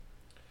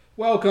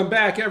Welcome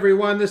back,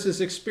 everyone. This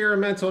is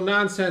Experimental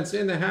Nonsense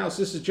in the house.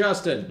 This is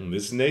Justin. And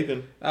this is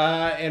Nathan.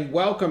 And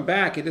welcome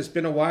back. It has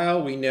been a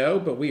while, we know,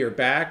 but we are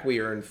back. We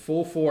are in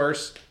full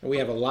force, and we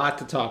have a lot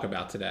to talk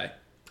about today.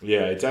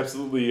 Yeah, it's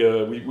absolutely.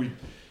 We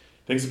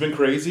things have been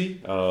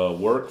crazy.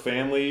 Work,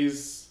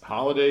 families,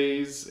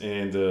 holidays,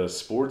 and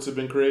sports have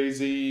been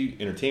crazy.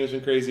 Entertainment's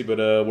been crazy, but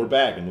we're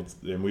back,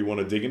 and we want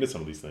to dig into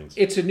some of these things.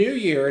 It's a new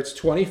year. It's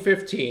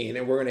 2015,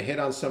 and we're going to hit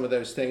on some of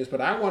those things. But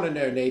I want to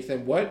know,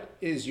 Nathan, what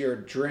is your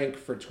drink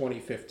for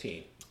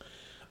 2015?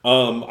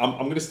 I'm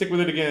going to stick with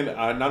it again.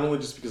 Not only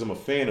just because I'm a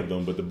fan of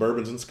them, but the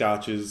bourbons and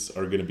scotches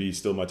are going to be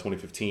still my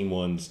 2015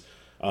 ones.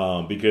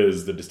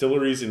 Because the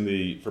distilleries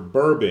for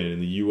bourbon in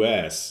the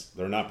U.S.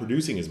 they're not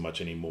producing as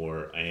much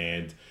anymore,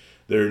 and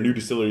there are new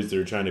distilleries that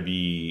are trying to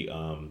be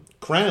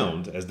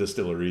crowned as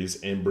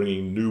distilleries and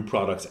bringing new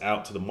products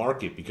out to the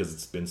market because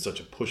it's been such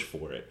a push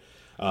for it.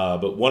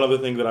 But one other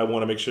thing that I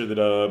want to make sure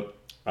that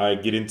I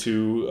get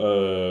into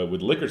with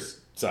the liquor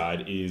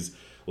side is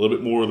a little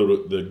bit more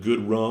of the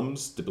good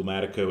rums,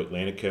 Diplomatico,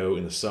 Atlantico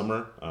in the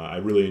summer. I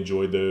really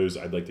enjoyed those.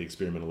 I'd like to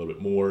experiment a little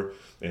bit more.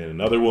 And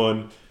another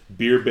one,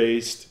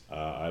 beer-based.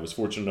 I was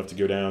fortunate enough to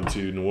go down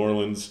to New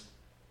Orleans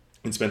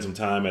and spend some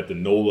time at the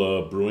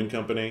NOLA Brewing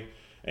Company.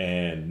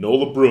 And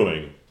NOLA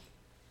Brewing,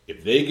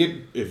 if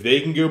they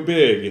can go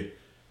big,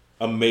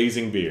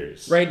 amazing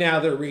beers. Right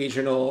now, they're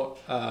regional.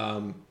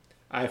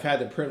 I've had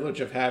the privilege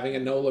of having a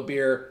NOLA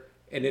beer,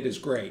 and it is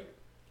great.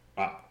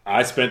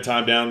 I spent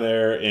time down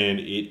there,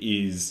 and it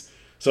is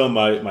some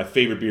of my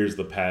favorite beers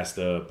the past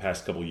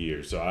couple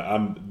years. So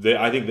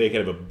I think they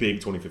can have a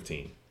big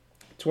 2015.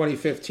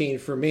 2015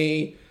 for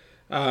me.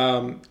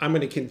 I'm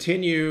going to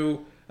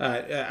continue.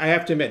 I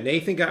have to admit,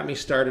 Nathan got me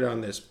started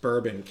on this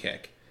bourbon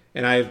kick.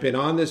 And I've been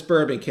on this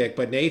bourbon kick,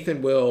 but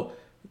Nathan will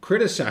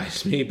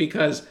criticize me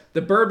because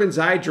the bourbons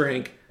I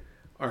drink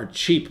are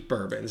cheap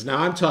bourbons. Now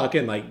I'm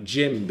talking like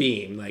Jim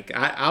Beam. Like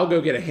I'll go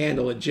get a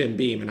handle at Jim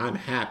Beam and I'm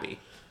happy.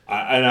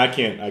 I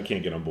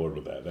can't get on board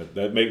with that.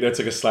 That's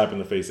like a slap in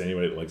the face to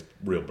anybody that likes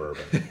real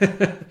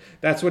bourbon.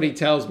 That's what he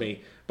tells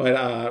me.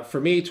 But for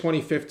me,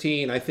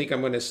 2015, I think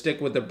I'm going to stick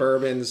with the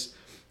bourbons.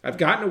 I've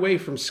gotten away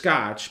from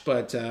scotch,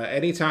 but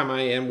anytime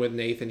I am with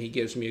Nathan, he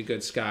gives me a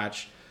good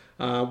scotch.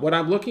 What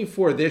I'm looking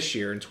for this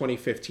year in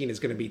 2015 is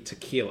going to be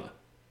tequila.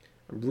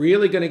 I'm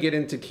really going to get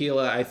into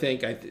tequila. I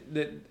think,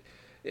 and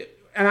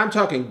I'm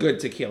talking good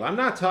tequila. I'm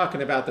not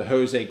talking about the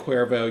Jose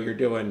Cuervo you're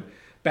doing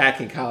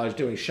back in college,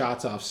 doing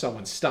shots off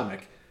someone's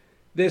stomach.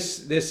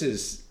 This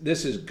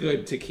is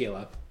good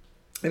tequila.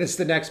 And it's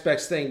the next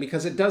best thing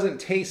because it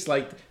doesn't taste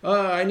like,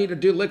 I need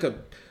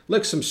to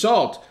lick some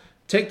salt,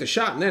 take the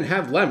shot, and then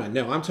have lemon.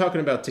 No, I'm talking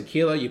about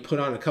tequila. You put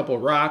on a couple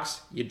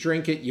rocks, you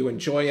drink it, you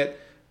enjoy it.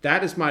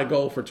 That is my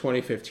goal for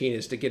 2015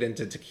 is to get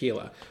into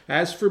tequila.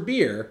 As for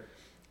beer,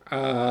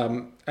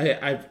 I'm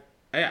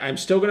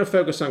still going to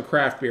focus on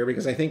craft beer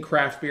because I think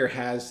craft beer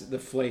has the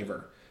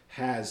flavor,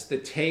 has the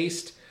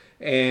taste,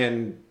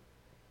 and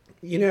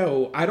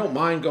I don't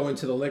mind going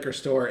to the liquor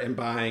store and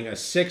buying a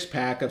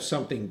 6-pack of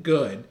something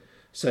good,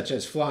 such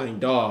as Flying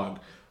Dog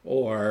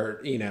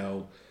or,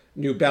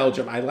 New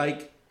Belgium. I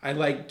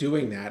like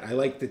doing that. I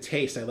like the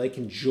taste. I like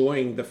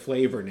enjoying the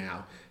flavor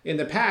now. In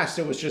the past,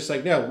 it was just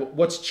like, no,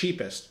 what's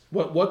cheapest?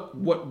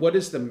 What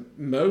is the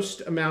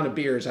most amount of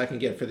beers I can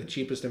get for the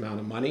cheapest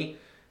amount of money?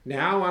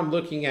 Now I'm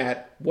looking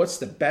at what's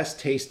the best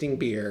tasting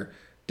beer.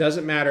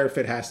 Doesn't matter if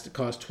it has to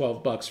cost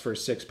 $12 for a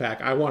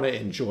 6-pack. I want to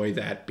enjoy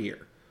that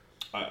beer.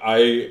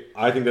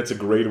 I think that's a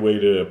great way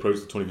to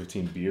approach the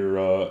 2015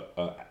 beer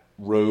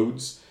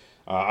roads.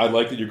 I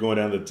like that you're going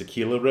down the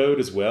tequila road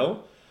as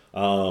well.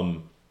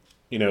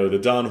 The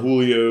Don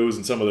Julios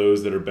and some of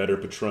those that are better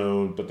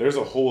Patron, but there's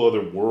a whole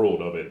other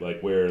world of it, like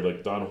where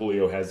like Don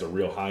Julio has the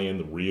real high end,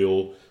 the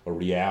real or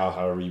Real,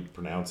 however you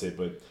pronounce it.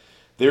 But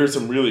there are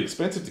some really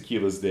expensive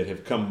tequilas that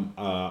have come.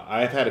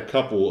 I've had a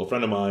couple. A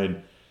friend of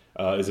mine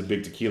is a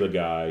big tequila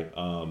guy.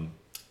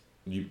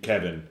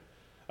 Kevin.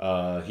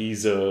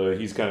 He's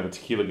kind of a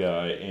tequila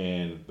guy,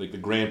 and like the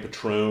Grand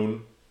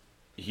Patron,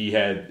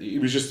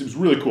 it was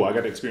really cool. I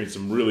got to experience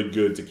some really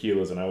good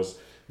tequilas, and I was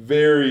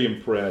very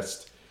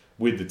impressed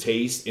with the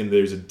taste. And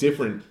there's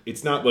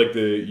it's not like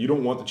you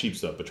don't want the cheap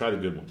stuff, but try the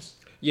good ones.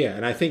 Yeah,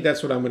 and I think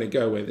that's what I'm going to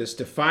go with, is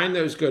to find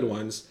those good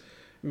ones.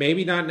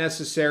 Maybe not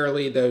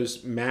necessarily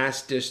those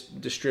mass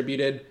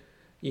distributed,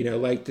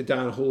 like the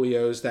Don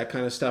Julios, that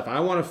kind of stuff. I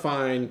want to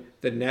find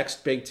the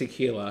next big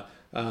tequila.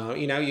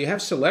 You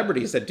have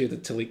celebrities that do the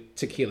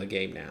tequila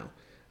game now.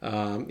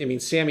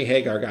 Sammy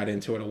Hagar got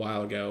into it a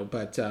while ago,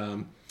 but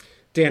Dan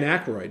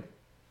Aykroyd,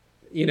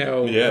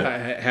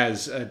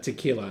 has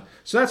tequila.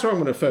 So that's what I'm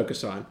going to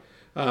focus on.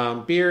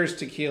 Beers,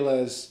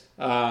 tequilas.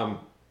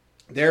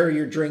 There are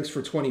your drinks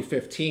for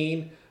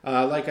 2015.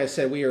 Like I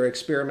said, we are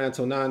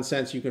Experimental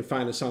Nonsense. You can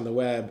find us on the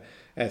web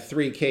at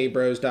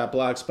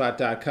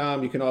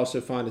 3kbros.blogspot.com. You can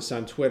also find us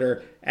on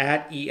Twitter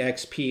at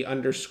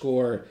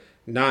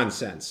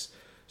exp_nonsense.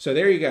 So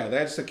there you go.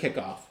 That's the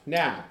kickoff.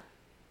 Now,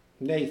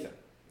 Nathan.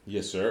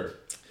 Yes, sir.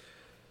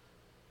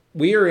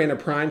 we are in a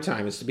prime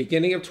time. It's the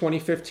beginning of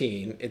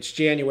 2015. It's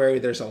January.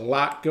 There's a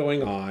lot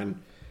going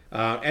on.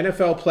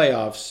 NFL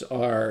playoffs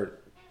are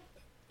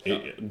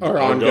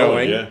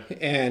ongoing, yeah.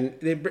 And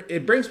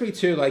it brings me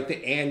to like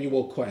the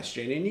annual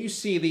question. And you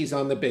see these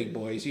on the big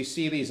boys. You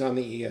see these on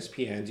the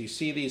ESPNs. You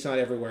see these on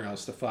everywhere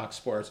else, the Fox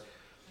Sports.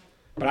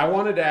 But I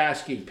wanted to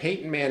ask you,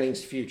 Peyton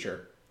Manning's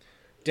future.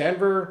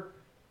 Denver,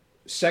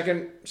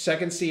 second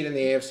seed in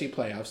the AFC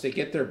playoffs. They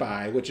get their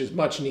bye, which is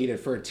much needed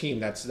for a team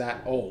that's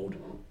that old.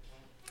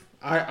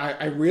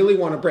 I really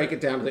want to break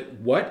it down to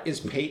what is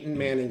Peyton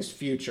Manning's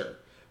future?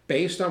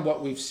 Based on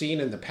what we've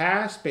seen in the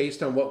past,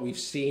 based on what we've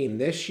seen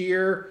this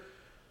year,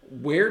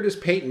 where does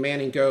Peyton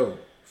Manning go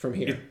from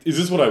here? Is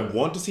this what I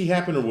want to see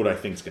happen or what I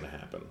think is going to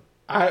happen?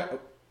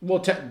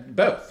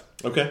 Both.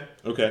 Okay.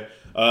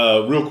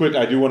 Real quick,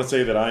 I do want to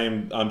say that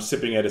I'm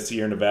sipping at a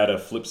Sierra Nevada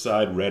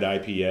Flipside Red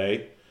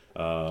IPA.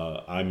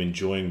 I'm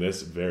enjoying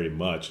this very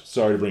much.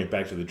 Sorry to bring it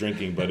back to the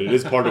drinking, but it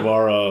is part of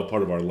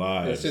our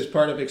lives. This is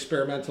part of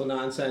experimental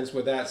nonsense.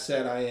 With that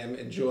said, I am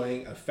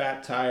enjoying a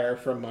fat tire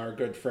from our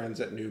good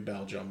friends at New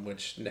Belgium,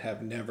 which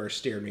have never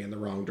steered me in the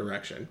wrong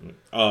direction.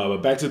 But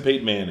back to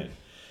Peyton Manning.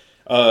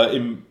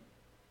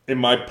 In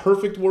my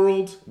perfect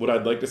world, what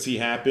I'd like to see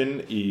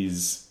happen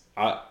is,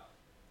 and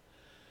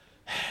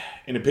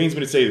it pains me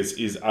to say this,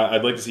 is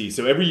I'd like to see.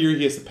 So every year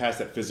he has to pass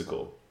that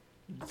physical.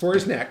 For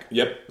his neck.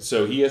 Yep.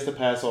 So he has to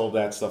pass all of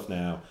that stuff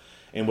now.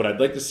 And what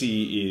I'd like to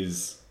see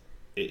is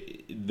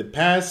the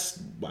past,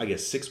 I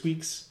guess, 6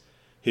 weeks,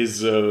 his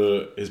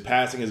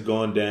passing has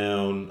gone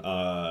down.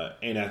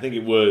 And I think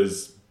it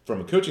was,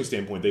 from a coaching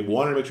standpoint, they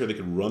wanted to make sure they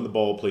could run the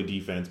ball, play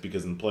defense,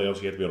 because in the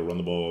playoffs you have to be able to run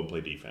the ball and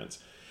play defense.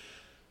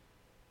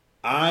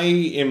 I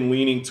am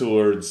leaning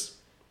towards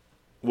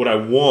what I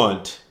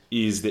want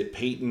is that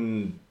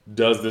Peyton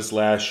does this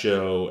last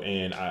show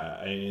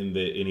and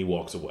he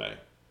walks away.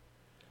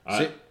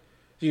 So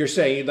you're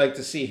saying you'd like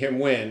to see him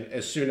win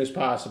as soon as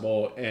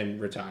possible and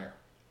retire?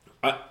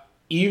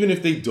 Even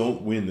if they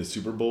don't win the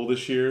Super Bowl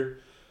this year,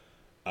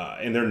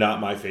 and they're not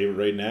my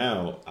favorite right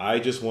now, I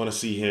just want to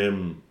see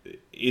him.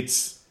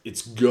 It's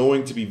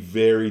going to be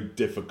very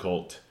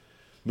difficult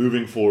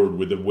moving forward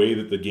with the way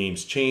that the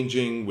game's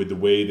changing, with the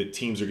way that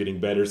teams are getting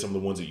better, some of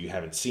the ones that you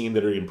haven't seen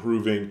that are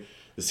improving.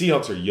 The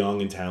Seahawks are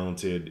young and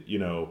talented,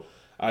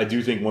 I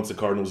do think once the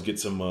Cardinals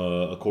get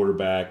a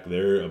quarterback,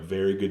 they're a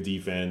very good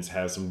defense,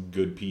 have some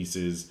good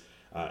pieces.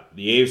 The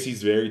AFC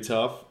is very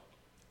tough.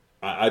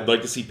 I'd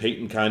like to see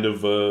Peyton kind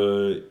of.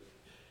 Do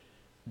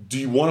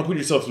you want to put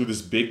yourself through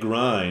this big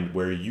grind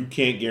where you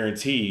can't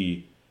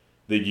guarantee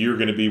that you're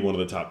going to be one of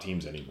the top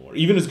teams anymore,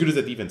 even as good as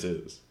that defense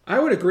is? I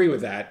would agree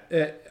with that.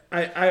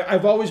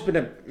 I've always been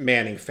a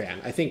Manning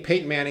fan. I think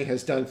Peyton Manning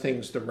has done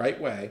things the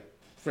right way.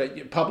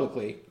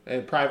 Publicly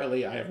and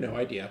privately, I have no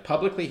idea.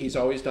 Publicly, he's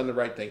always done the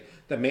right thing.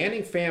 The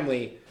Manning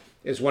family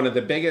is one of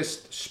the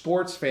biggest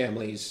sports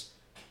families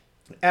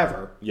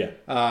ever. Yeah.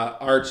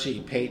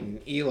 Archie, Peyton,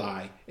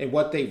 Eli, and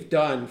what they've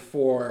done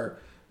for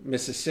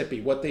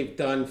Mississippi, what they've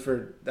done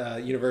for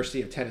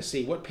University of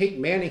Tennessee, what Peyton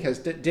Manning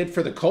did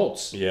for the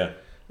Colts. Yeah.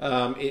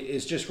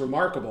 Is just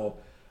remarkable.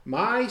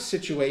 My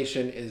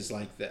situation is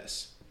like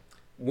this.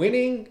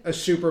 Winning a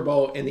Super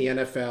Bowl in the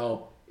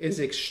NFL is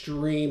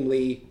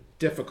extremely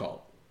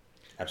difficult.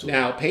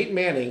 Absolutely. Now, Peyton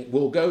Manning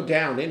will go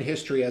down in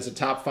history as a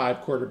top 5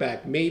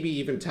 quarterback, maybe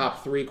even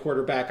top 3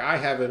 quarterback. I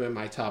have him in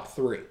my top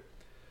 3.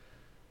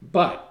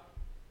 But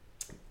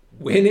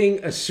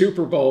winning a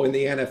Super Bowl in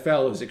the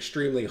NFL is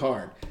extremely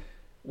hard.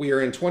 We are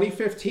in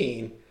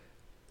 2015.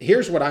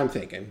 Here's what I'm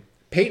thinking.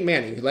 Peyton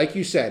Manning, like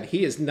you said,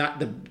 he is not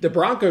the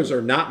Broncos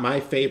are not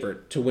my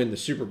favorite to win the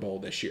Super Bowl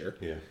this year.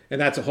 Yeah.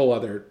 And that's a whole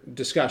other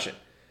discussion.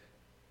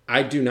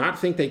 I do not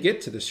think they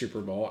get to the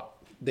Super Bowl.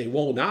 They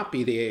will not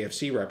be the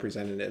AFC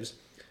representatives.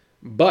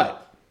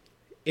 But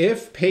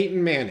if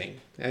Peyton Manning,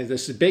 and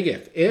this is a big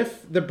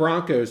if the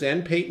Broncos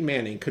and Peyton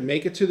Manning could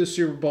make it to the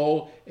Super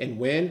Bowl and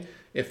win,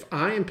 if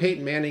I am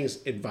Peyton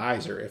Manning's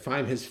advisor, if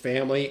I'm his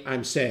family,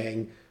 I'm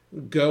saying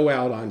go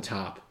out on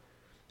top.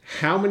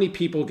 How many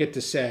people get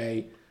to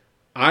say,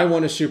 I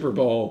won a Super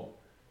Bowl,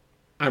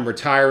 I'm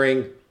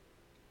retiring?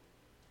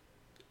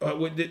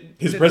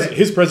 His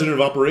president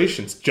of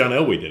operations, John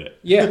Elway, did it.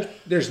 Yeah,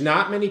 there's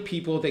not many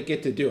people that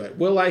get to do it.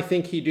 Will I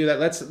think he do that?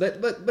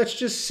 Let's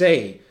just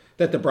say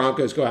that the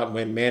Broncos go out and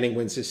win. Manning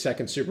wins his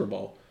 2nd Super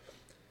Bowl.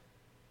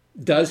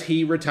 Does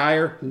he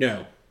retire?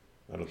 No.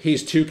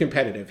 He's too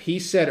competitive. He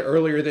said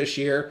earlier this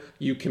year,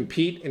 you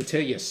compete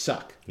until you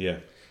suck. Yeah.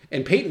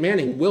 And Peyton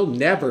Manning will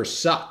never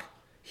suck.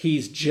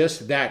 He's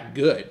just that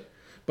good.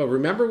 But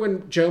remember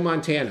when Joe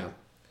Montana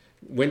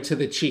went to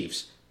the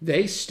Chiefs?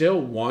 They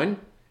still won.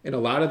 And a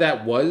lot of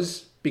that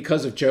was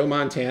because of Joe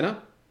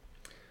Montana.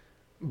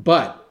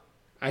 But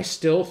I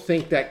still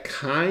think that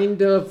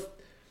kind of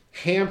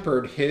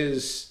hampered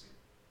his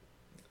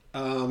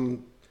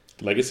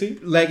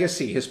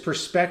legacy, his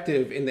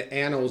perspective in the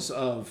annals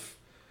of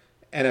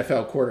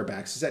NFL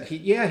quarterbacks. Is that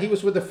he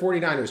was with the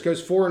 49ers,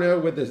 goes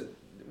 4-0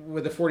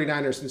 with the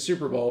 49ers in the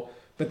Super Bowl,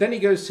 but then he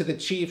goes to the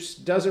Chiefs,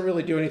 doesn't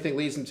really do anything,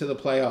 leads them to the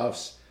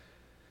playoffs,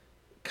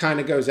 kind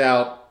of goes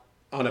out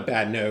on a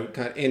bad note,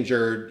 kind of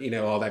injured,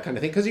 all that kind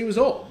of thing, because he was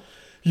old.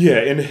 Yeah,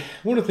 and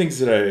one of the things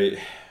that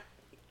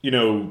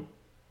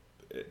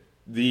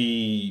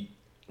the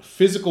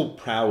physical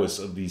prowess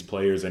of these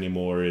players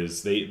anymore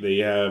is they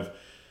have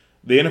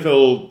the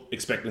NFL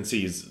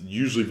expectancy is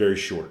usually very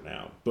short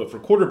now, but for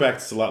quarterbacks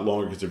it's a lot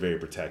longer because they're very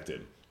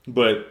protected.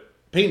 But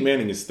Peyton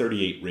Manning is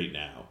 38 right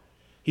now.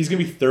 He's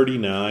going to be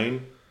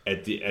 39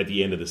 at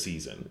the end of the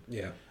season.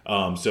 Yeah.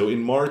 So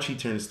in March he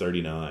turns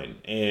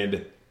 39,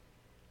 and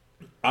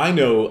I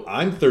know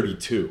I'm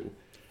 32.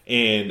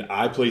 And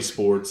I play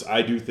sports,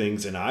 I do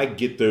things, and I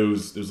get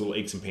those little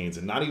aches and pains,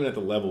 and not even at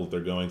the level that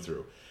they're going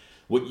through.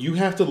 What you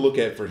have to look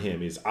at for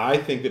him is, I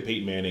think that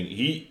Peyton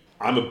Manning,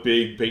 I'm a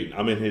big Peyton,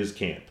 I'm in his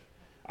camp.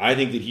 I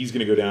think that he's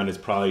going to go down as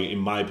probably, in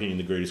my opinion,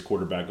 the greatest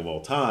quarterback of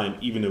all time,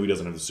 even though he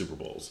doesn't have the Super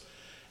Bowls.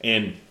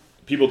 And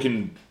people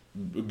can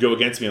go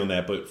against me on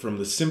that, but from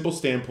the simple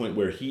standpoint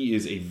where he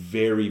is a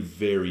very,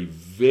 very,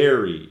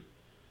 very,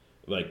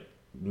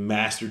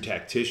 master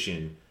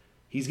tactician,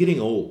 he's getting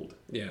old.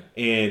 Yeah.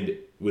 And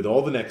with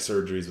all the neck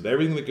surgeries, with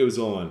everything that goes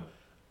on,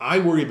 I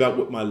worry about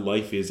what my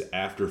life is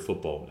after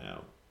football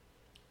now.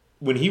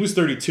 When he was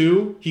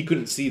 32, he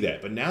couldn't see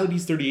that. But now that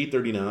he's 38,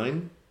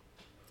 39,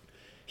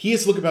 he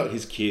has to look about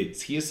his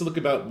kids. He has to look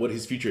about what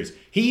his future is.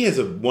 He has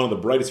one of the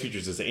brightest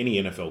futures as any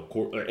NFL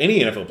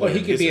player. Well,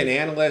 he could be an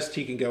analyst.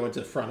 He can go into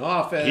the front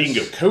office. He can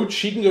go coach.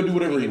 He can go do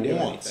whatever he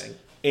wants. Anything.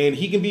 And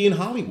he can be in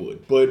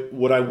Hollywood. But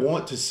what I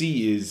want to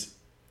see is,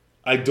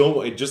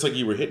 just like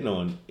you were hitting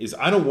on, is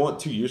I don't want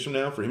 2 years from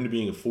now for him to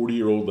being a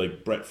 40-year-old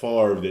like Brett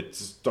Favre that's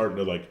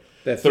starting to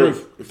that threw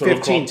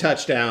 15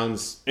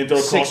 touchdowns, and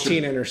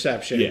 16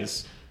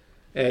 interceptions.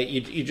 Yeah.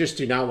 You just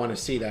do not want to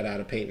see that out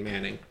of Peyton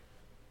Manning.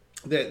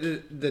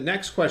 The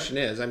next question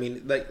is, I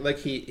mean,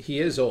 he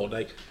is old.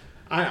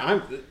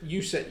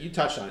 You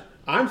touched on it.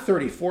 I'm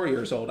 34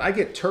 years old. I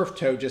get turf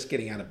toe just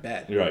getting out of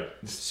bed. Right.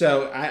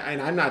 So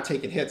I'm not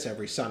taking hits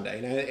every Sunday,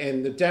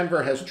 and the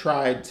Denver has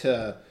tried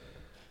to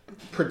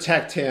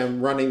protect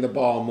him running the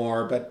ball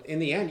more, but in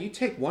the end, you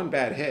take one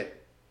bad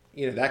hit,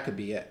 that could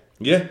be it.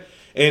 Yeah,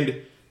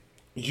 and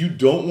you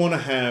don't want to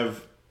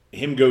have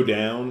him go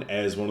down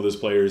as one of those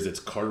players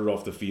that's carted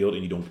off the field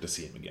and you don't get to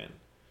see him again.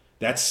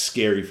 That's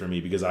scary for me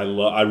because I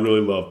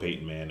really love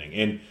Peyton Manning,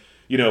 and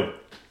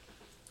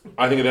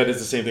I think that is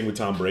the same thing with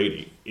Tom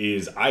Brady.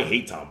 I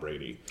hate Tom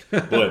Brady,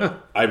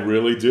 but I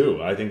really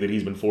do. I think that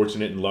he's been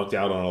fortunate and lucked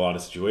out on a lot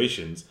of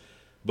situations,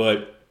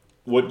 but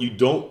what you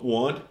don't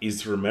want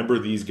is to remember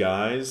these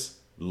guys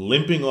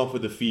limping off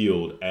of the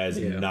field as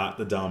not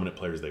the dominant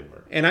players they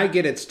were. And I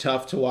get it's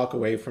tough to walk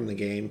away from the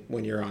game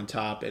when you're on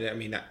top. And I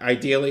mean,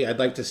 ideally, I'd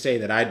like to say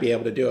that I'd be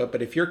able to do it.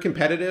 But if you're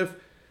competitive,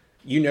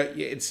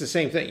 it's the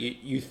same thing.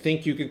 You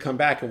think you could come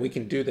back and we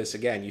can do this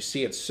again. You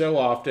see it so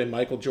often.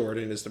 Michael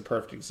Jordan is the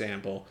perfect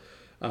example.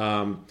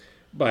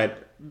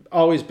 But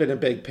always been a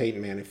big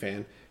Peyton Manning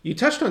fan. You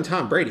touched on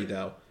Tom Brady,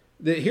 though.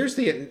 Here's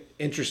the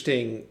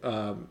interesting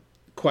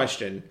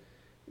question.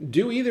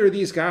 Do either of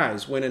these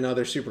guys win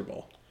another Super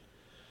Bowl?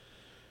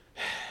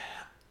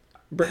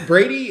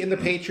 Brady and the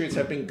Patriots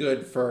have been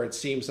good for, it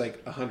seems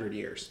like, 100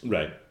 years.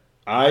 Right.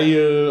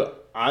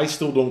 I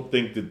still don't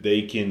think that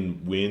they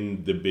can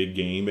win the big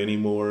game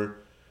anymore.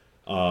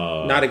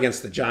 Not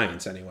against the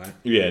Giants, anyway.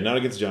 Yeah, not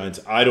against the Giants.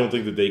 I don't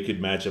think that they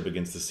could match up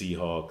against the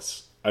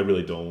Seahawks. I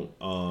really don't.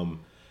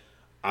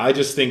 I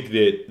just think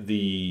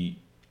that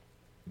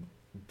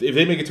if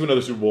they make it to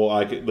another Super Bowl,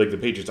 the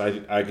Patriots,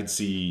 I could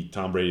see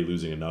Tom Brady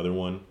losing another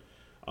one,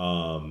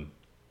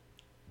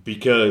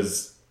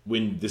 because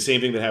when the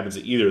same thing that happens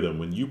to either of them,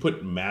 when you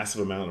put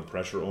massive amount of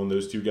pressure on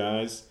those two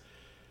guys,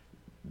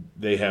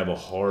 they have a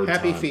hard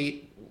happy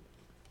feet.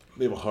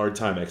 They have a hard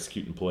time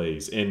executing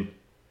plays, and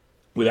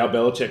without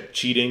Belichick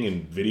cheating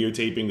and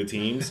videotaping the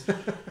teams,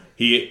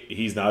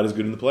 he's not as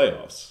good in the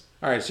playoffs.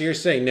 All right, so you're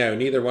saying no,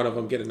 neither one of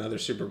them get another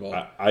Super Bowl.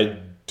 I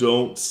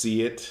don't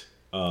see it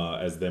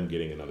as them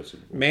getting another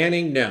Super Bowl.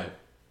 Manning, no.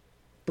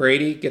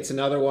 Brady gets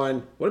another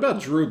one. What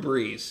about Drew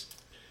Brees?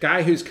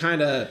 Guy who's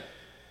kind of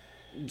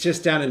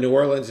just down in New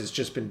Orleans has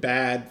just been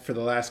bad for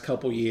the last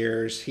couple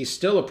years. He's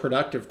still a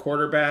productive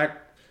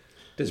quarterback.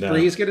 Does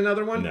Brees get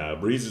another one? No,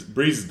 Brees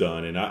is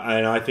done, and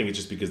I think it's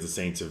just because the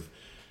Saints have.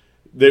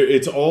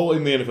 It's all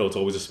in the NFL. It's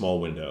always a small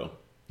window.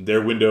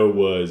 Their window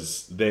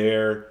was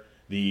there.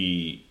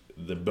 The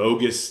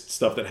bogus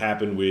stuff that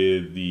happened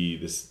with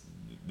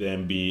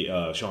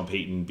Sean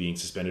Payton being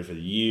suspended for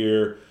the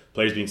year,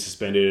 players being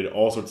suspended,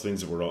 all sorts of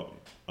things that were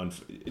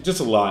just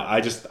a lot.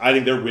 I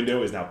think their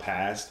window is now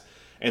past,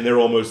 and they're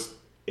almost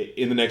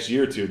in the next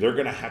year or two. They're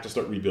going to have to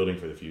start rebuilding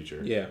for the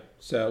future. Yeah.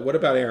 So what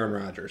about Aaron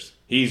Rodgers?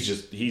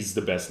 He's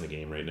the best in the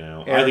game right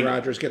now. Aaron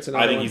Rodgers gets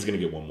another. I think he's going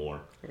to get one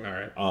more. All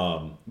right.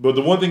 But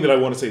the one thing that I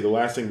want to say, the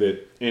last thing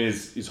that, and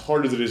as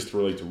hard as it is to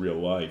relate to real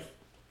life,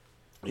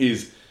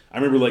 is I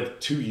remember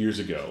 2 years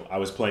ago I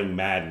was playing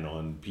Madden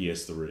on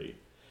PS3,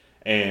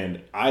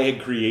 and I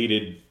had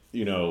created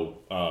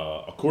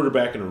a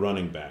quarterback and a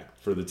running back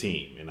for the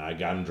team, and I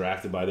got them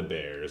drafted by the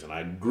Bears, and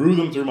I grew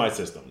them through my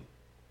system.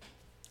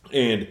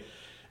 And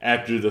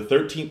after the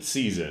 13th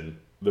season,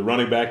 the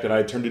running back that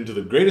I turned into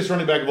the greatest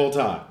running back of all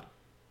time,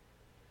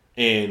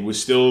 and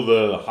was still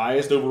the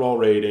highest overall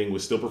rating,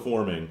 was still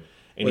performing.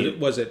 And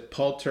was it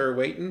Poulter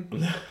Waiton?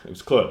 It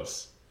was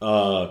close.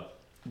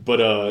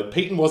 But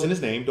Peyton wasn't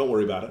his name. Don't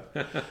worry about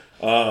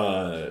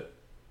it.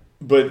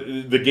 But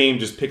the game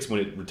just picks when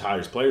it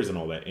retires players and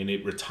all that. And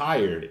it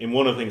retired. And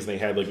one of the things they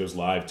had, like, those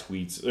live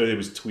tweets. It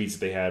was tweets that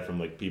they had from,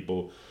 like,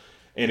 people.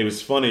 And it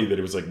was funny that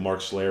it was, like,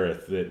 Mark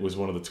Schlereth that was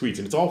one of the tweets.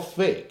 And it's all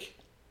fake.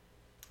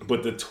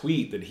 But the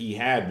tweet that he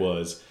had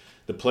was,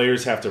 the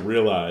players have to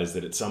realize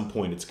that at some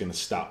point it's going to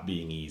stop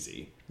being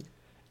easy.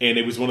 And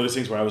it was one of those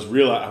things where I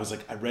read that,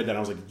 and I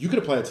was like, you could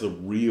apply it to the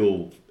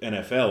real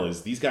NFL,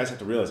 is these guys have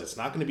to realize it's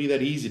not going to be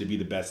that easy to be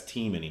the best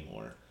team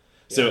anymore.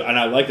 Yeah. So, and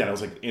I like that. I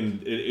was like,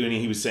 and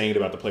he was saying it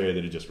about the player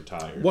that had just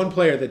retired. One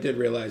player that did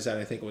realize that,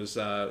 I think, was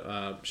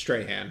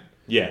Strahan.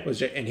 Yeah.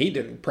 And he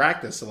didn't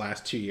practice the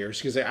last 2 years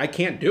because I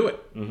can't do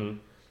it. Mm-hmm.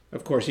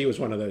 Of course, he was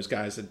one of those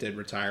guys that did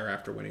retire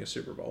after winning a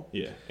Super Bowl.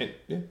 Yeah.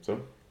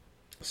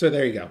 So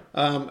there you go.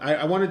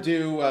 I want to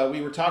do,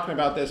 we were talking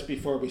about this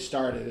before we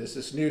started, is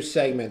this new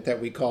segment that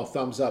we call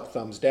Thumbs Up,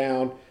 Thumbs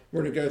Down.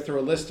 We're going to go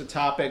through a list of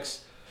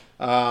topics.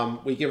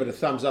 We give it a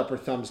thumbs up or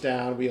thumbs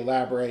down. We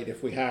elaborate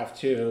if we have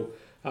to,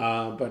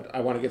 but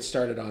I want to get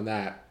started on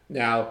that.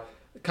 Now,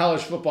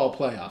 college football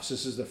playoffs.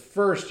 This is the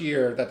first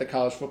year that the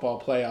college football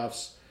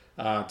playoffs,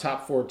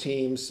 top 4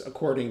 teams,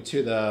 according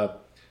to the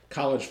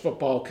College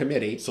Football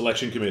Committee.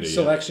 Selection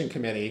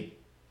Committee,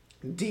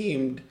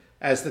 deemed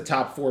as the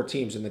top 4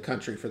 teams in the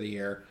country for the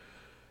year.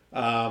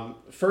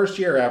 First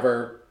year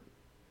ever.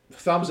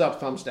 Thumbs up,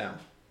 thumbs down.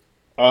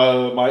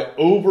 My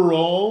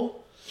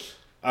overall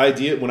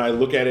idea, when I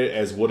look at it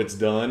as what it's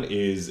done,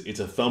 is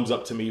it's a thumbs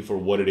up to me for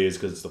what it is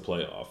because it's the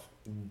playoff.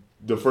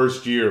 The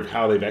first year of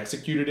how they've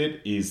executed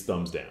it is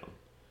thumbs down.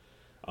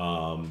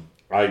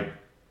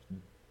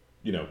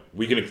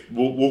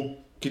 We'll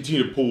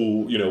continue to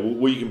pull,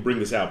 we can bring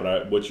this out,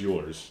 but what's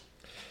yours?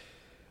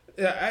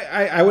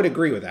 I would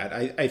agree with that.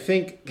 I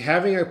think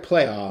having a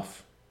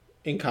playoff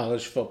in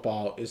college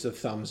football is a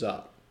thumbs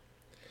up.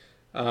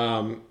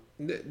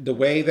 The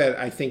way that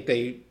I think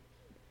they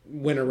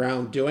went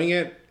around doing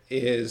it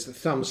is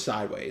thumbs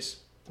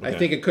sideways. Okay. I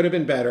think it could have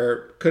been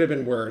better, could have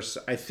been worse.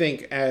 I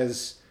think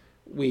as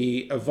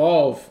we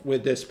evolve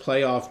with this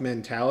playoff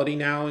mentality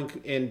now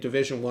in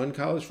Division I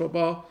college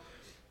football,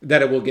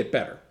 that it will get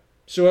better.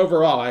 So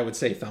overall, I would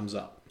say thumbs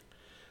up.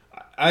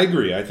 I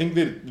agree. I think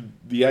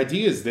that the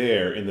idea is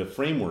there and the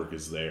framework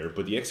is there,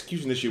 but the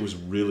execution this year was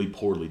really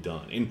poorly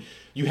done. And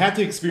you have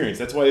to experience.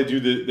 That's why they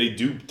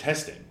do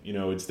testing.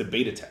 It's the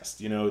beta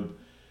test.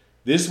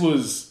 This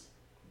was,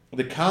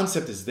 the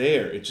concept is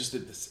there. It's just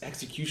that this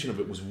execution of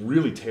it was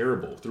really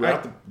terrible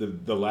throughout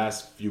the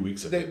last few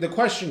weeks of it. The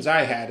questions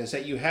I had is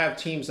that you have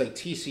teams like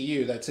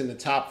TCU that's in the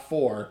top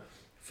 4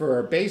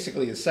 for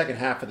basically the second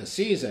half of the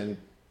season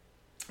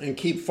and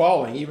keep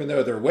falling even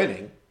though they're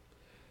winning.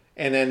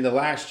 And then the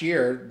last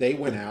year, they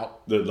went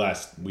out. The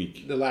last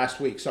week,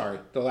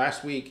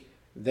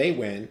 they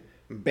win.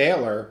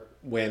 Baylor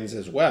wins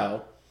as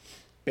well.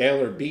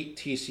 Baylor beat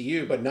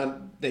TCU, but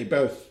they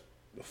both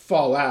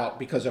fall out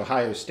because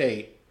Ohio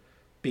State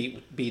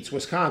beats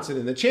Wisconsin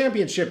in the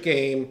championship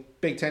game,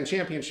 Big Ten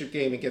championship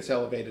game. It gets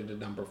elevated to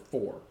number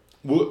 4.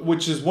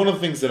 Which is one of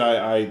the things that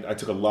I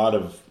took a lot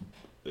of...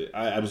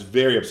 I was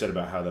very upset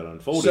about how that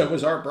unfolded. So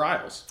was Art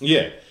Briles.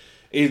 Yeah.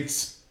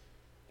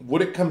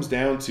 What it comes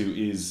down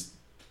to is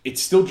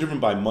it's still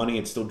driven by money.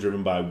 It's still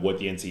driven by what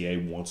the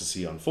NCAA wants to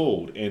see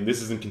unfold. And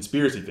this isn't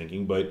conspiracy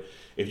thinking, but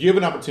if you have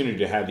an opportunity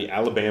to have the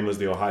Alabamas,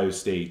 the Ohio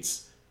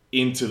States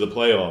into the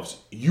playoffs,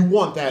 you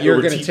want that.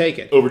 You're going to take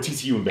it over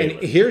TCU and Baylor.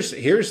 And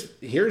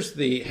here's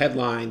the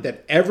headline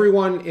that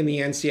everyone in the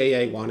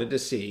NCAA wanted to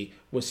see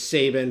was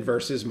Saban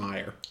versus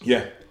Meyer.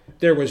 Yeah,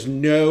 there was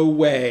no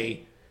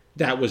way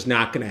that was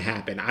not going to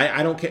happen.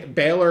 I don't care.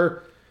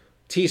 Baylor,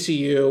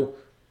 TCU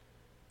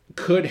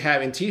could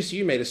have, and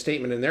TCU made a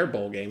statement in their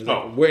bowl game.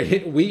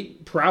 We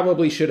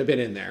probably should have been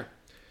in there.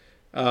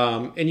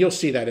 And you'll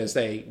see that as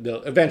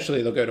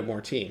eventually they'll go to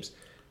more teams.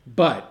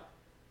 But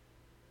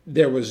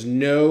there was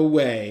no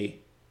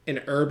way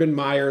an Urban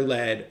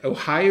Meyer-led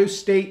Ohio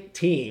State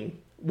team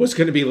was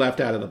going to be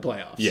left out of the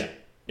playoffs. Yeah.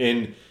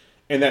 And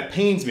that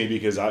pains me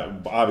because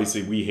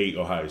obviously we hate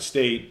Ohio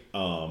State.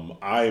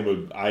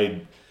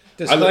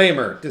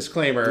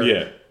 Disclaimer.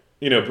 Yeah.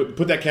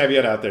 Put that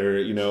caveat out there,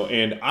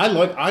 and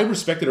I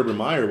respected Urban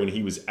Meyer when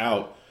he was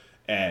out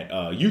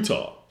at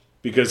Utah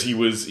because he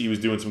was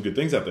doing some good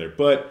things out there.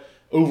 But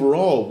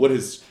overall, what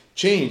has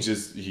changed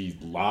is he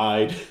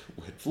lied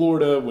with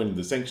Florida when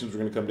the sanctions were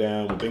going to come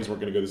down, when things weren't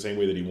going to go the same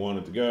way that he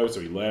wanted to go. So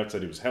he left,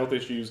 said it was health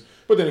issues.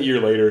 But then a year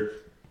later,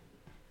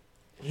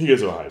 he goes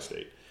to Ohio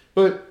State.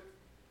 But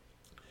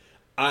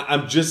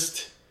I'm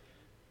just,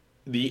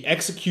 the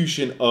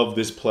execution of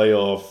this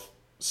playoff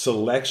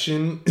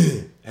selection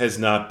has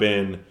not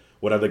been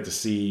what I'd like to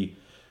see,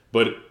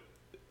 but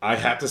I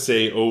have to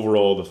say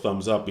overall the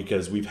thumbs up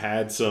because we've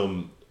had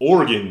some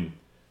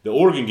the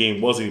Oregon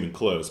game wasn't even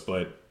close,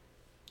 but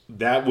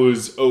that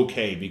was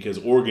okay because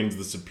Oregon's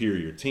the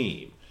superior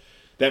team.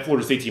 that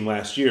Florida State team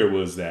last year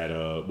was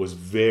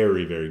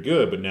very, very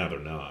good, but now they're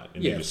not.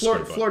 And Yeah,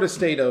 Florida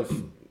State of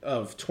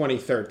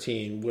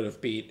 2013 would have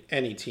beat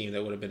any team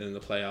that would have been in the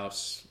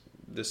playoffs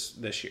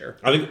this year.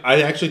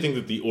 I actually think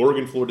that the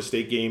Oregon Florida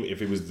State game,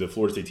 if it was the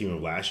Florida State team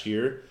of last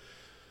year,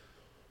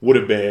 would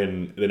have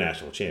been the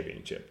national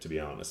championship, to be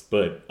honest.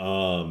 But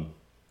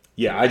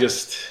yeah, I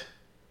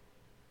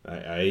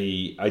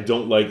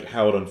don't like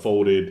how it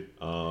unfolded.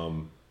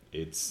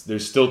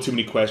 There's still too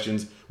many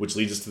questions, which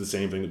leads us to the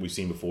same thing that we've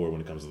seen before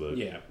when it comes to the...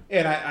 Yeah,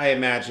 and I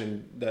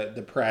imagine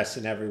the press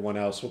and everyone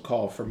else will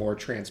call for more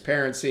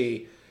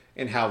transparency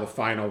in how the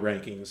final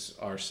rankings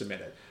are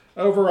submitted.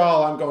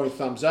 Overall, I'm going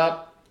thumbs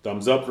up.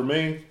 Thumbs up for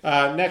me.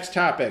 Next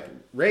topic,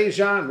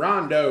 Rajon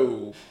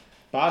Rondo.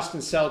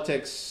 Boston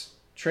Celtics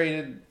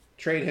trade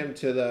him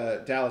to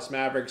the Dallas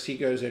Mavericks. He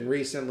goes in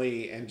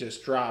recently and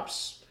just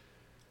drops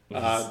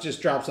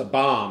a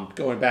bomb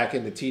going back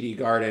into TD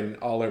Garden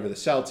all over the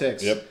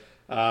Celtics. Yep.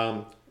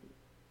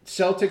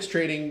 Celtics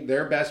trading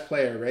their best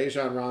player,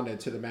 Rajon Rondo,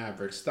 to the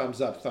Mavericks.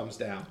 Thumbs up, thumbs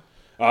down.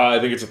 I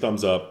think it's a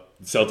thumbs up.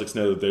 The Celtics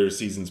know that their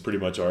season's pretty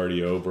much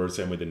already over,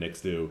 same way the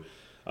Knicks do.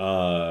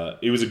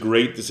 It was a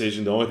great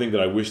decision. The only thing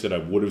that I wish that I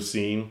would have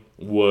seen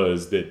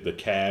was that the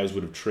Cavs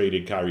would have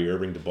traded Kyrie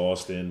Irving to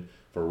Boston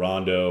for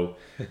Rondo.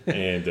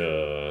 And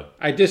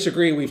I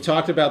disagree. We've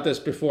talked about this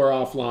before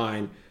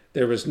offline.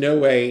 There was no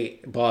way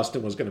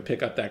Boston was going to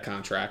pick up that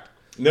contract.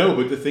 No,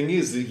 but the thing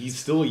is, he's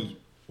still...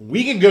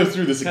 We can go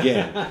through this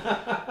again.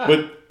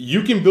 But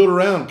you can build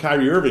around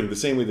Kyrie Irving the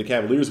same way the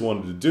Cavaliers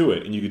wanted to do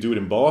it. And you could do it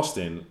in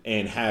Boston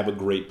and have a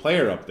great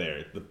player up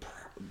there.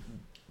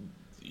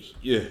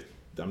 Yeah,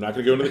 I'm not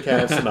going to go into the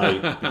Cavs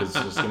tonight because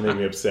it's just going to make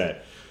me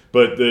upset.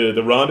 But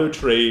the Rondo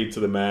trade to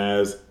the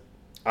Mavs,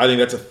 I think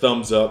that's a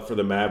thumbs up for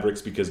the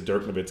Mavericks because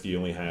Dirk Nowitzki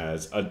only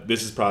has...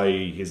 this is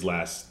probably his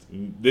last...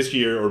 This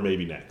year or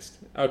maybe next.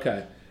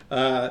 Okay.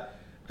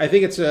 I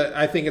think it's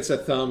a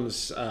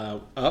thumbs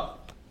up.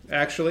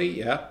 Actually,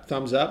 yeah,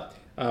 thumbs up.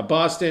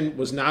 Boston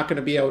was not going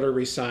to be able to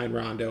re-sign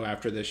Rondo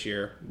after this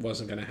year.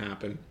 Wasn't going to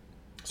happen.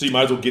 So you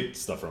might as well get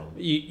stuff from him.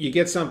 You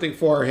get something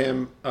for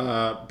him.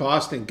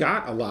 Boston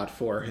got a lot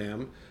for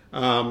him.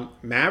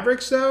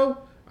 Mavericks, though,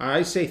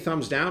 I say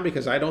thumbs down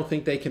because I don't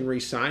think they can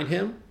re-sign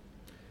him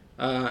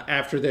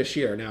after this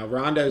year. Now,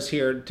 Rondo's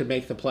here to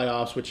make the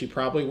playoffs, which he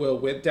probably will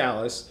with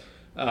Dallas.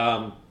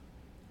 But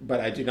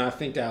I do not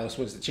think Dallas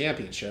wins the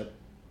championship.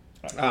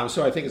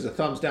 So I think it's a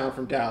thumbs down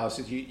from Dallas.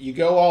 If you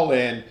go all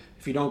in.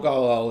 If you don't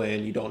go all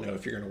in, you don't know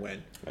if you're going to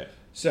win. Right.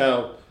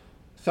 So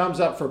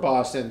thumbs up for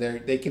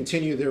Boston. They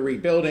continue their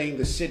rebuilding.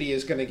 The city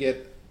is going to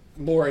get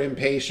more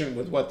impatient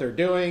with what they're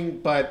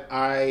doing, but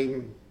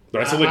I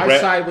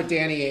side with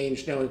Danny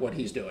Ainge knowing what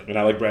he's doing. And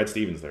I like Brad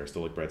Stevens there.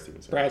 Still like Brad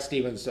Stevens. Brad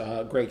Stevens,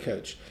 great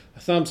coach.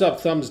 Thumbs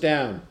up, thumbs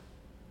down.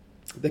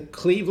 The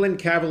Cleveland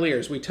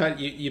Cavaliers.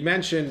 You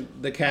mentioned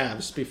the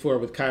Cavs before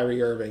with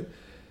Kyrie Irving.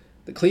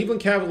 The Cleveland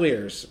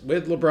Cavaliers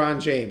with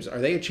LeBron James, are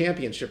they a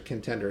championship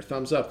contender?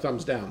 Thumbs up,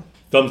 thumbs down.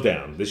 Thumbs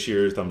down. This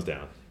year, thumbs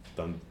down.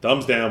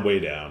 Thumbs down, way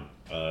down.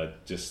 I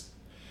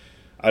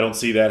don't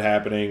see that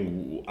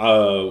happening.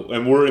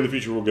 And we're in the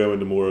future, we'll go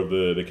into more of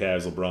the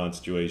Cavs-LeBron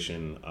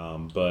situation.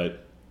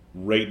 But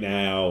right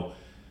now,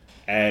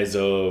 as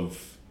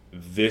of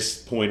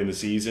this point in the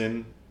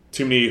season,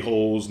 too many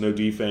holes, no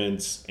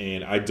defense,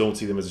 and I don't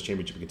see them as a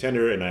championship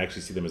contender, and I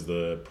actually see them as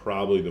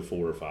probably the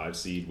 4 or 5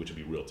 seed, which would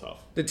be real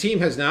tough. The team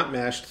has not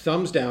meshed.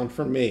 Thumbs down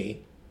for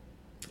me.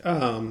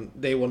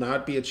 They will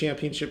not be a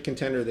championship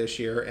contender this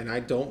year, and I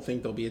don't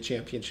think they'll be a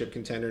championship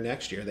contender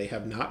next year. They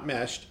have not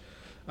meshed.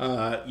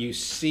 You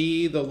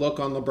see the look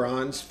on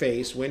LeBron's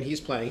face when he's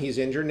playing. He's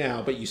injured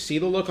now, but you see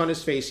the look on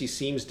his face. He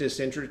seems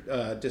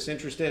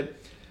disinterested.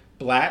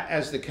 Blatt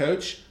as the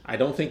coach, I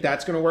don't think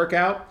that's going to work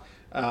out.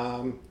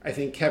 I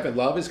think Kevin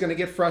Love is going to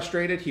get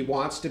frustrated. He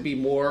wants to be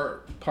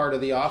more part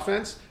of the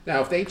offense.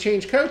 Now, if they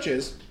change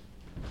coaches,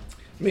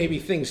 maybe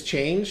things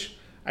change.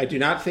 I do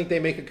not think they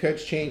make a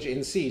coach change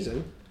in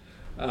season.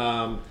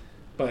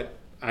 But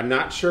I'm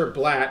not sure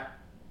Blatt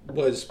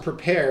was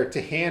prepared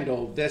to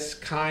handle this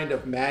kind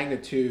of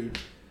magnitude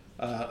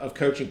of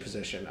coaching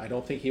position. I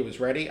don't think he was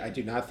ready. I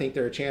do not think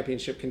they're a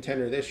championship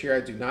contender this year.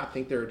 I do not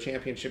think they're a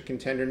championship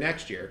contender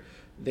next year.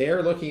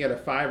 They're looking at a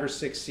 5 or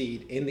 6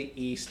 seed in the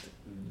East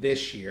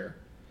this year.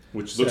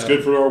 Which looks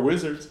good for our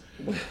Wizards.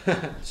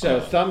 So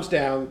thumbs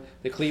down.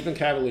 The Cleveland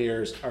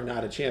Cavaliers are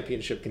not a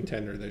championship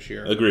contender this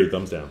year. Agreed.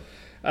 Thumbs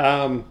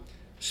down.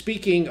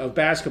 Speaking of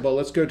basketball,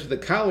 let's go to the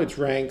college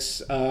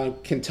ranks.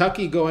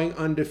 Kentucky going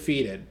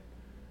undefeated.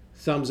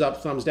 Thumbs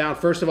up, thumbs down.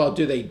 First of all,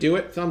 do they do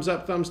it? Thumbs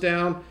up, thumbs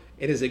down.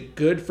 And is it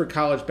good for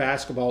college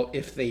basketball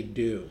if they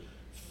do?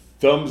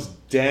 Thumbs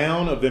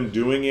down of them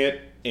doing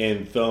it,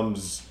 and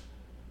thumbs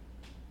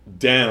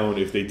down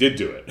if they did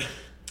do it.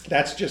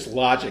 That's just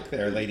logic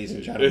there, ladies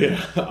and gentlemen.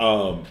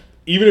 Yeah.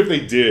 Even if they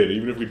did,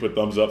 even if we put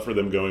thumbs up for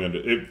them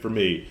going for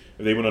me,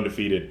 if they went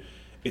undefeated,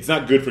 it's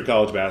not good for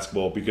college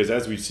basketball because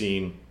as we've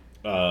seen,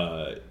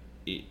 the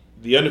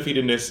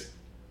undefeatedness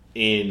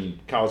in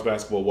college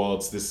basketball, while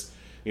it's this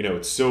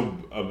It's so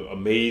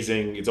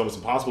amazing. It's almost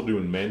impossible to do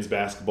in men's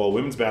basketball.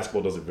 Women's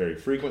basketball does it very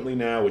frequently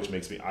now, which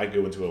makes I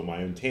go into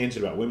my own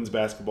tangent about women's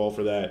basketball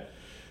for that.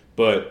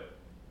 But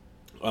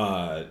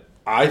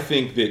I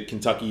think that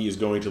Kentucky is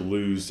going to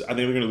lose. I think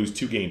they're going to lose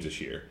 2 games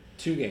this year.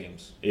 2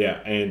 games. Yeah,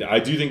 and I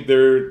do think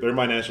they're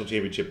my national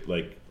championship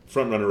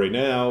front runner right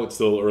now. It's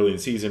still early in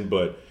the season,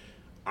 but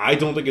I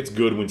don't think it's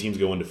good when teams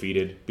go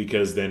undefeated,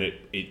 because then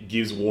it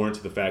gives warrant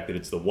to the fact that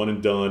it's the one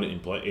and done,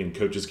 and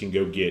coaches can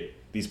go get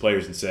these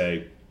players and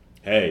say,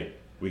 "Hey,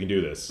 we can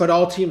do this." But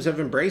all teams have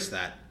embraced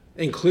that,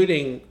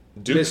 including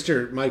Duke.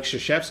 Mr. Mike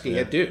Krzyzewski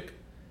at Duke.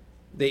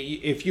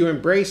 If you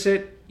embrace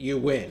it, you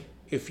win.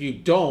 If you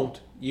don't,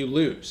 you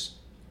lose.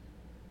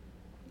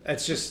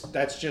 That's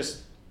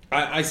just.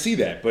 I see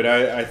that, but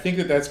I think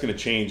that's going to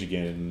change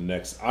again in the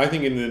next. I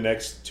think in the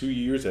next 2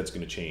 years that's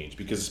going to change,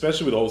 because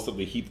especially with all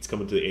the heat that's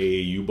coming to the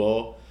AAU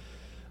ball,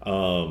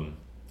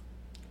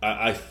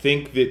 I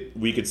think that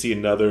we could see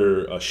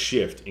another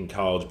shift in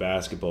college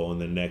basketball in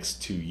the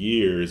next 2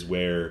 years,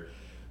 where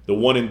the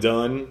one and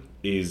done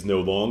is no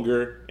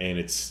longer,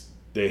 and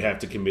they have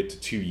to commit to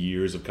 2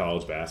 years of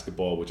college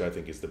basketball, which I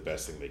think is the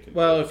best thing they can do.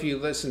 Well, if you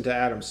listen to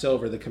Adam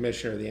Silver, the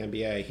commissioner of the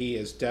NBA, he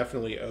is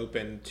definitely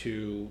open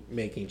to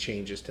making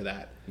changes to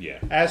that. Yeah.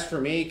 As for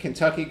me,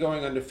 Kentucky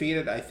going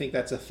undefeated, I think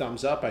that's a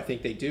thumbs up. I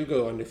think they do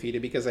go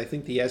undefeated, because I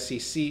think the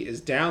SEC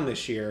is down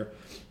this year.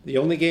 The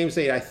only games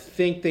I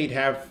think they'd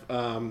have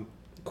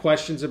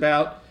questions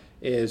about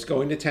is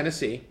going to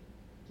Tennessee,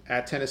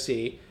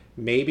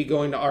 maybe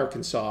going to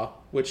Arkansas,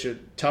 which are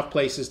tough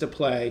places to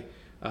play.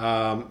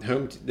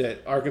 That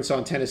Arkansas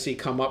and Tennessee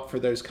come up for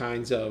those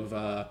kinds of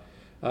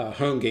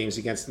home games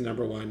against the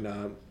number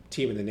 1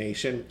 team in the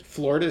nation.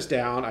 Florida's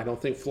down. I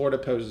don't think Florida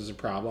poses a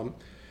problem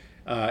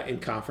in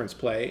conference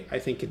play. I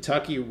think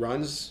Kentucky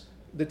runs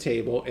the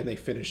table and they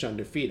finish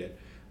undefeated.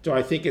 Do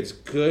I think it's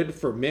good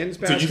for men's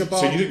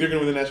basketball? So you think they're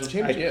going to win the national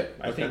championship?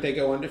 I do. I think they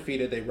go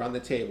undefeated. They run the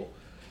table.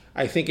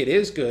 I think it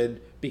is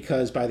good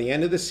because by the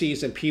end of the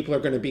season, people are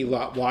going to be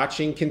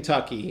watching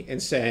Kentucky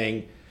and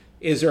saying,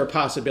 is there a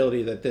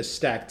possibility that this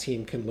stacked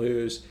team can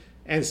lose?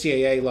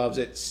 NCAA loves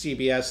it.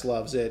 CBS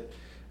loves it.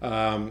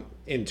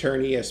 In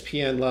turn,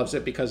 ESPN loves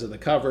it because of the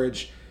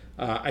coverage.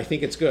 I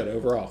think it's good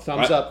overall.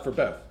 Thumbs up for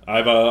both.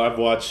 I've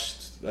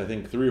watched, I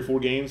think, 3 or 4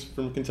 games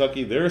from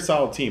Kentucky. They're a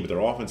solid team, but their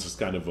offense is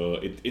kind of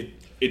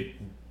it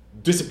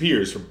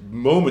disappears for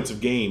moments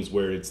of games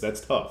where that's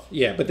tough.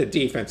 Yeah, but the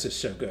defense is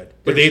so good.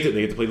 But they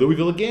have to play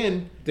Louisville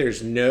again.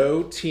 There's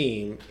no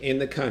team in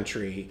the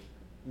country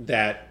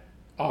that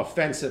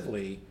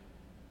offensively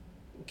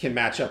can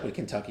match up with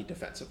Kentucky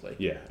defensively.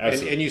 Yeah,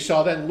 absolutely. And you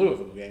saw that in the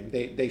Louisville game.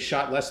 They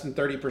shot less than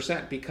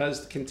 30%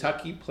 because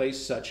Kentucky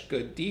plays such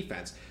good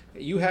defense.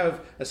 You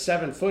have a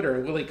 7-footer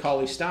in Willie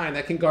Cauley-Stein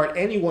that can guard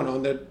anyone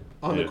on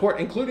the court,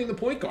 including the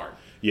point guard.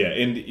 Yeah,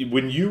 and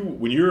when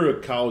you're a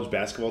college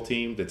basketball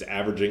team that's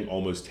averaging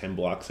almost 10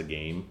 blocks a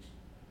game,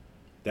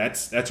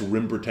 that's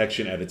rim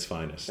protection at its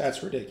finest.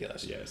 That's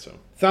ridiculous. Yeah, so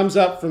thumbs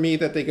up for me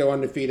that they go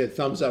undefeated.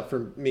 Thumbs up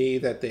for me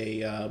that they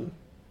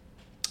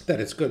that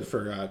it's good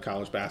for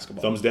college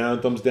basketball. Thumbs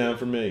down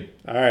for me.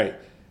 All right.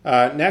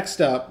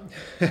 Next up,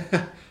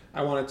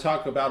 I want to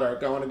talk about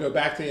I want to go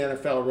back to the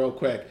NFL real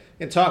quick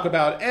and talk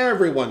about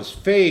everyone's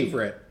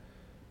favorite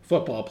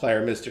football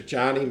player, Mr.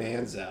 Johnny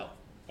Manziel.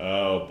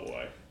 Oh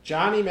boy.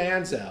 Johnny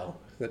Manziel,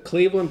 the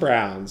Cleveland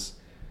Browns.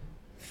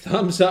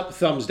 Thumbs up,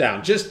 thumbs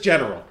down. Just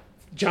general.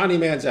 Johnny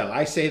Manziel.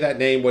 I say that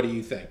name. What do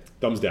you think?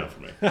 Thumbs down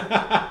for me.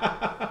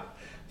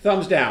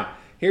 Thumbs down.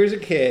 Here's a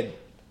kid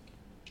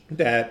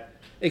that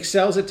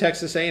excels at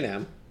Texas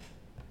A&M.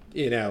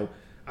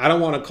 I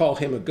don't want to call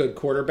him a good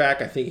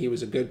quarterback. I think he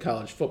was a good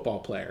college football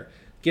player.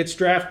 Gets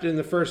drafted in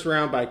the first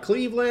round by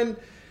Cleveland.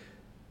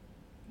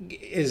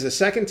 Is a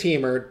second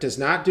teamer. Does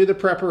not do the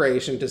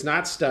preparation. Does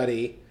not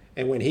study.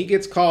 And when he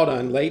gets called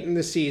on late in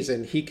the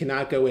season, he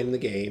cannot go in the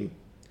game,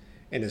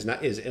 and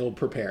is ill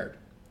prepared.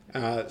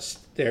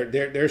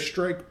 They're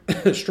strike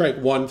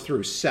 1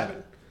 through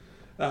 7.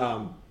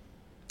 But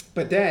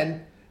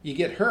then you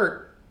get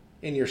hurt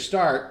in your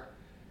start,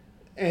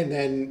 and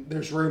then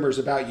there's rumors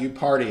about you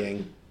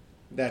partying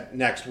that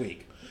next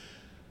week.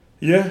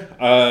 Yeah,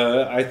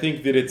 I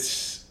think that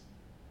this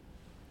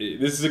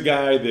is a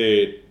guy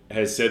that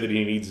has said that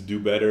he needs to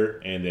do better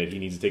and that he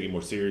needs to take it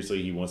more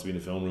seriously. He wants to be in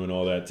the film room and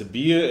all that. To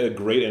be a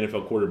great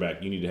NFL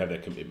quarterback, you need to have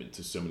that commitment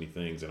to so many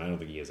things, and I don't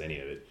think he has any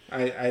of it.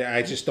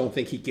 I just don't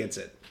think he gets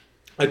it.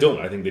 I don't.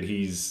 I think that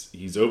he's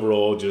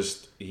overall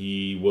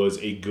he was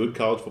a good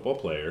college football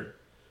player.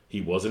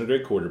 He wasn't a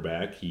great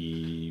quarterback.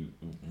 He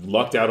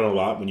lucked out on a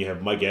lot when you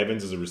have Mike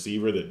Evans as a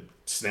receiver that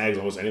snags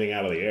almost anything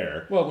out of the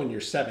air. Well, when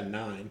you're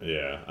 7'9".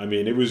 Yeah. I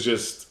mean, it was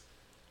just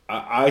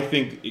I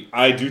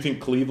do think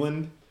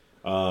Cleveland.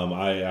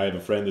 I have a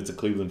friend that's a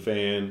Cleveland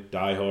fan,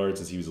 diehard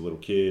since he was a little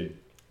kid,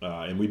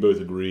 and we both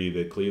agree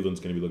that Cleveland's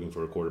going to be looking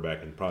for a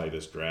quarterback in probably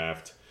this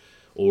draft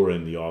or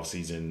in the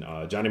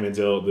offseason. Johnny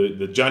Manziel,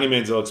 the Johnny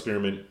Manziel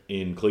experiment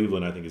in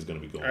Cleveland, I think is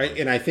going to be going.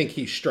 And I think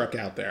he struck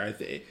out there.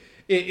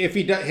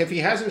 If he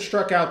hasn't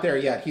struck out there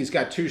yet, he's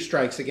got 2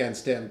 strikes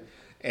against him,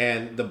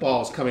 and the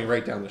ball's coming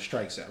right down the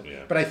strike zone.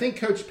 Yeah. But I think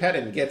Coach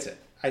Pettin gets it.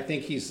 I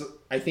think he's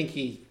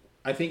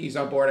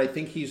on board. I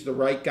think he's the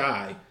right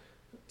guy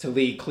to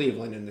lead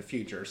Cleveland in the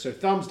future. So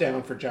thumbs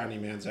down for Johnny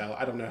Manziel.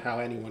 I don't know how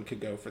anyone could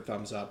go for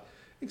thumbs up,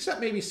 except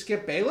maybe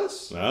Skip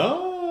Bayless.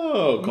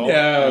 Oh,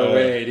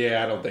 Wait,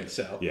 yeah, I don't think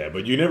so. Yeah,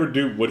 but you never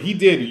do what he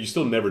did. You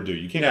still never do.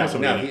 You can't call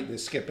somebody.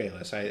 Skip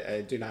Bayless.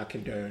 I do not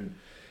condone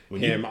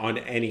him on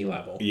any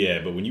level.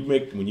 Yeah, but when you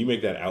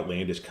make that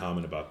outlandish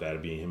comment about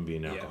that being him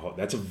being alcohol,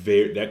 that's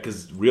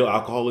because real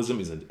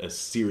alcoholism is a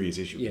serious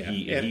issue.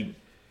 Yeah,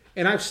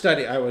 and I've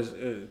studied. I was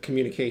a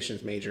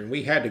communications major, and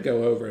we had to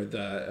go over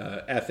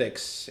the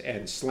ethics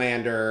and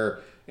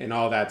slander and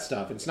all that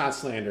stuff. It's not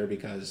slander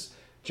because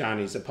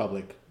Johnny's a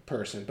public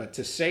person, but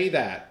to say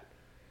that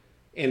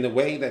in the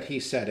way that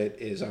he said it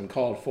is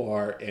uncalled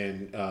for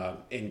and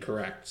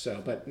incorrect.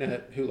 So, but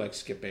who likes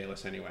Skip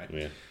Bayless anyway?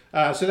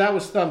 Yeah. So that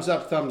was thumbs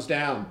up, thumbs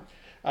down.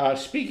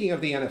 Speaking of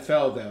the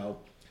NFL, though,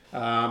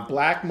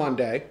 Black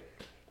Monday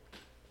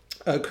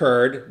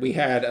occurred. We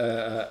had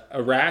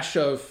a rash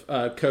of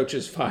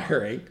coaches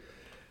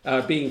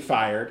being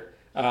fired.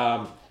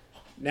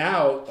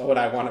 Now, what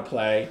I want to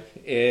play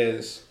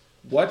is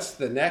what's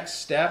the next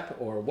step,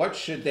 or what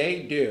should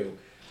they do?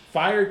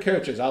 Fired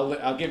coaches.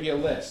 I'll give you a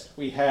list.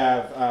 We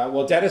have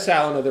Dennis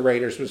Allen of the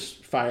Raiders was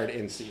fired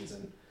in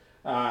season.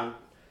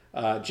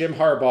 Jim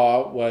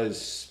Harbaugh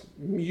was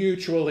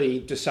mutually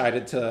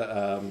decided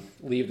to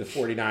leave the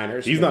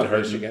 49ers. He's not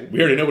hurt. Michigan. We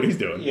already know what he's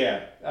doing.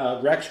 Yeah.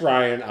 Rex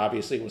Ryan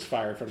obviously was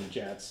fired from the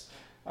Jets.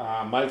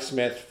 Mike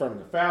Smith from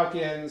the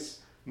Falcons.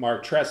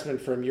 Mark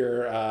Trestman from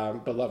your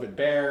beloved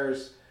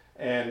Bears.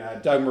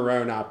 And Doug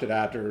Marrone opted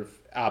out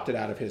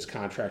of his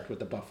contract with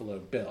the Buffalo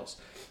Bills.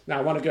 Now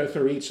I want to go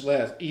through each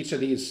of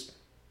these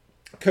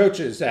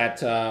coaches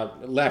that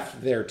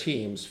left their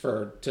teams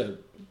to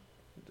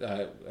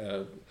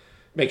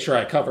make sure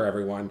I cover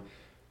everyone.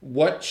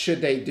 What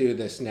should they do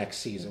this next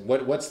season?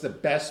 What's the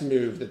best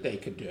move that they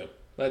could do?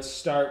 Let's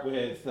start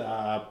with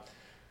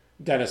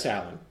Dennis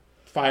Allen.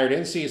 Fired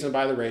in season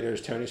by the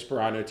Raiders. Tony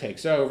Sparano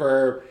takes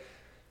over.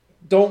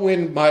 Don't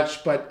win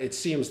much, but it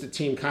seems the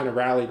team kind of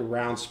rallied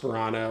around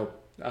Sparano.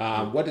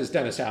 What does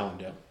Dennis Allen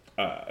do?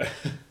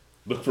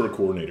 Look for a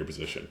coordinator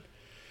position.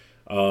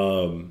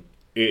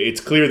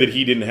 It's clear that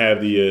he didn't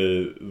have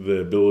the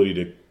ability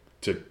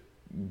to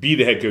be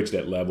the head coach at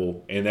that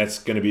level, and that's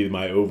going to be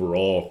my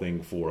overall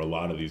thing for a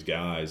lot of these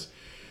guys.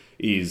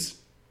 Is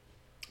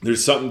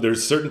there's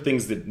certain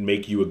things that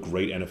make you a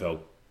great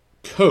NFL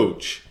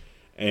coach,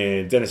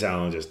 and Dennis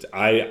Allen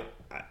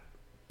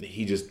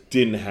he just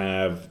didn't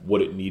have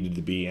what it needed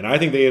to be, and I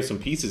think they have some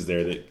pieces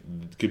there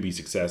that could be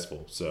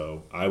successful.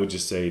 So I would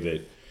just say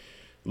that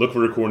look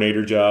for a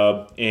coordinator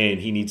job, and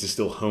he needs to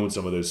still hone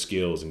some of those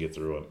skills and get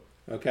through it.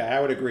 Okay, I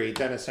would agree.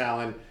 Dennis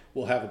Allen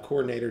will have a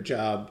coordinator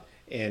job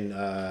in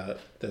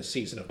the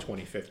season of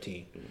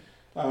 2015.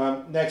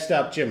 Next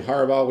up, Jim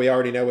Harbaugh. We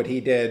already know what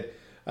he did.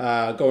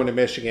 Going to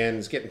Michigan,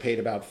 is getting paid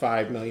about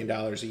 $5 million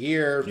a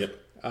year,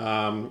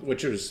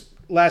 which was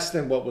less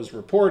than what was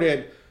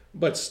reported,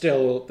 but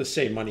still the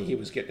same money he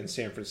was getting in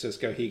San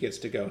Francisco. He gets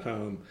to go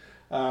home.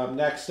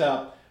 Next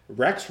up,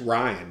 Rex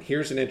Ryan.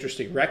 Here's an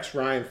interesting. Rex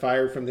Ryan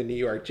fired from the New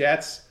York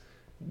Jets.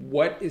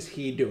 What is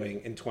he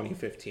doing in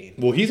 2015?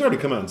 Well, he's already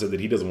come out and said that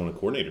he doesn't want a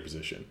coordinator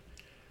position.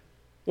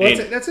 Well,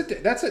 that's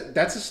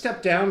a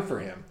step down for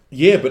him.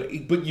 Yeah, but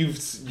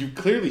you've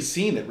clearly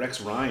seen that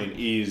Rex Ryan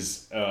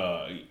is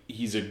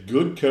he's a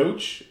good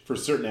coach for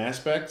certain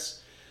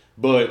aspects,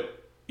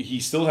 but he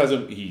still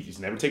hasn't. He's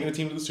never taken a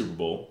team to the Super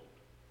Bowl.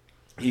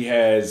 He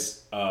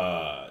has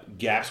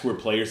gaps where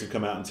players have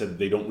come out and said that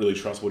they don't really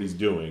trust what he's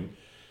doing.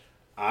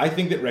 I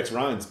think that Rex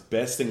Ryan's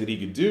best thing that he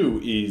could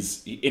do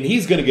is, and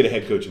he's going to get a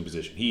head coaching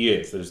position. He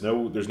is. There's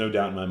no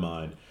doubt in my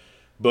mind.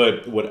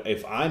 But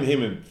if I'm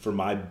him, and for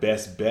my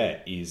best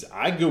bet is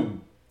I go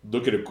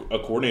look at a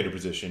coordinator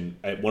position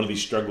at one of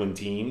these struggling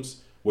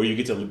teams where you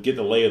get to get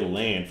the lay of the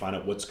land, find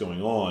out what's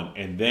going on,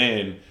 and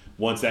then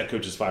once that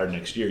coach is fired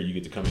next year, you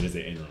get to come in as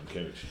the interim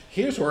coach.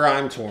 Here's where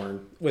I'm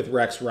torn with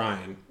Rex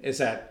Ryan, is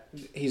that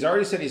he's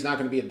already said he's not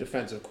going to be a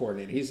defensive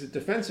coordinator. He's a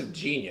defensive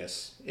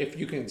genius, if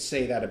you can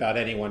say that about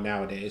anyone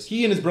nowadays.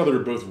 He and his brother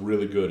are both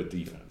really good at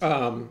defense.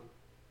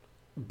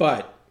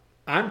 But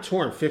I'm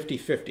torn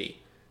 50-50.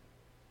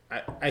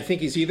 I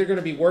think he's either going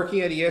to be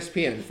working at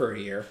ESPN for a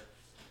year,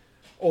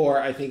 or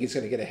I think he's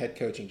going to get a head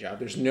coaching job.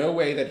 There's no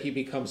way that he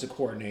becomes a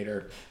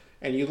coordinator.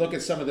 And you look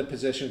at some of the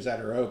positions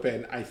that are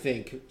open, I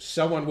think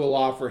someone will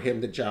offer him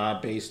the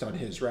job based on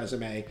his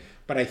resume.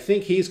 But I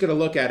think he's going to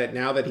look at it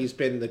now that he's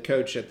been the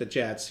coach at the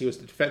Jets. He was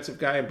the defensive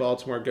guy in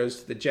Baltimore,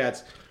 goes to the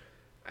Jets.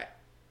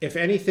 If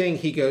anything,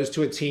 he goes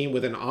to a team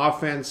with an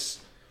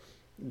offense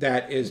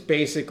that is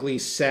basically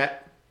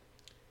set,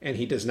 and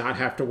he does not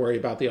have to worry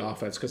about the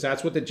offense, because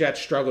that's what the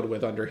Jets struggled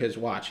with under his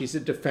watch. He's a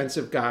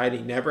defensive guy, and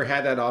he never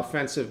had that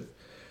offensive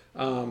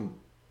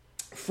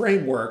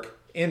framework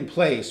in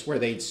place where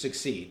they'd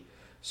succeed.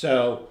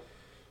 So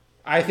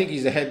I think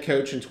he's a head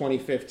coach in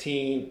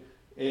 2015.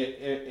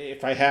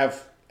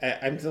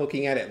 I'm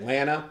looking at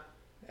Atlanta.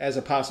 as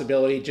a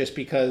possibility just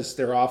because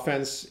their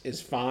offense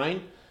is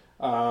fine.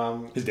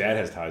 His dad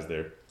has ties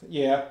there.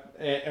 Yeah,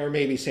 or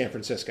maybe San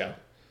Francisco.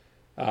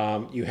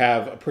 You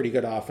have a pretty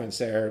good offense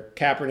there.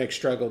 Kaepernick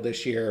struggled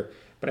this year,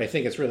 but I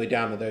think it's really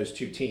down to those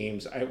two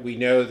teams. We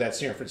know that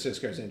San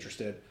Francisco is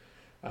interested.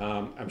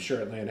 I'm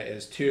sure Atlanta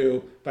is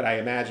too, but I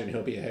imagine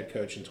he'll be a head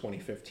coach in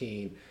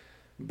 2015.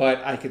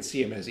 But I could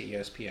see him as an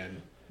ESPN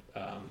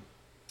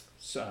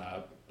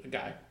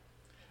guy.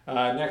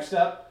 Next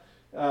up,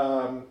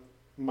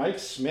 Mike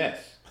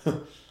Smith,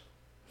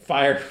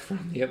 fired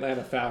from the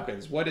Atlanta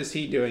Falcons. What is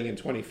he doing in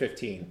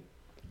 2015?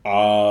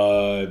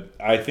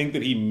 I think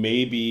that he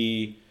may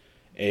be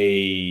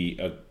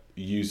a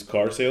used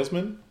car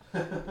salesman.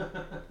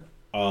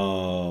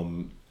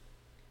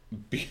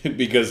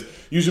 Because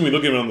usually we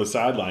look at him on the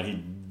sideline,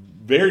 he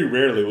very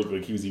rarely looked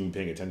like he was even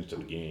paying attention to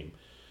the game.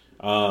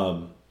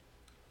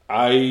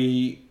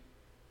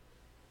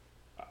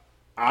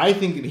 I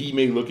think that he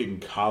may look in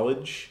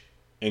college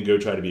and go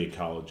try to be a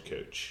college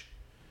coach.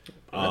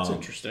 That's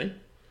interesting.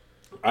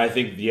 I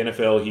think the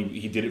NFL,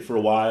 he did it for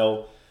a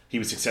while. He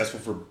was successful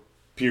for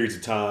periods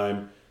of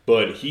time,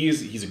 but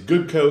he's a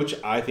good coach.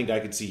 I think I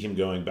could see him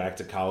going back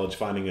to college,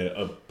 finding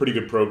a pretty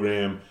good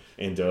program,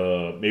 and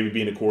maybe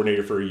being a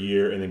coordinator for a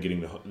year and then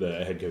getting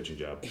the head coaching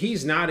job.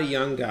 He's not a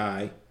young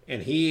guy,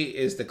 and he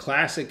is the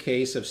classic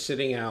case of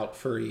sitting out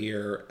for a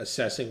year,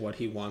 assessing what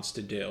he wants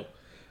to do.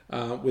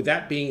 With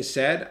that being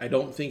said, I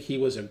don't think he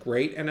was a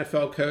great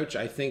NFL coach.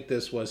 I think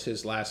this was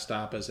his last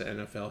stop as an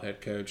NFL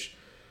head coach.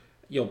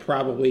 You'll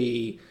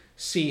probably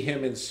see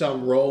him in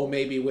some role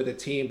maybe with a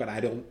team, but I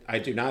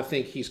do not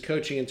think he's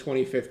coaching in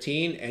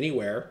 2015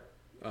 anywhere,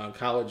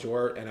 college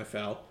or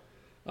NFL.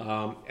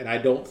 And I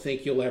don't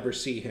think you'll ever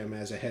see him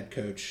as a head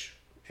coach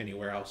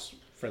anywhere else,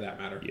 for that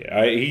matter.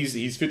 Yeah,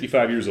 he's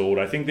 55 years old.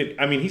 I think that,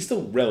 he's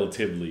still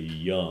relatively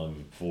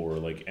young for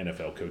like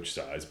NFL coach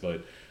size,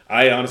 but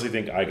I honestly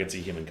think I could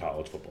see him in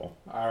college football.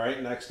 All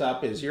right, next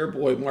up is your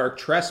boy Mark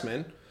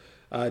Trestman.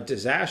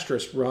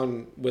 Disastrous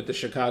run with the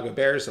Chicago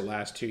Bears the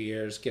last 2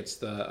 years. Gets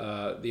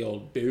the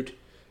old boot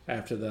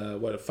after the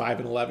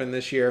 5-11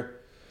 this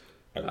year.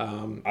 I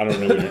don't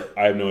know.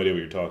 I have no idea what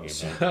you're talking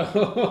about.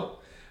 So,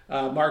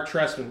 Mark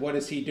Trestman, what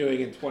is he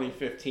doing in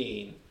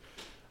 2015?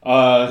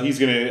 I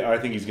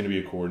think he's gonna be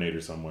a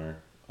coordinator somewhere.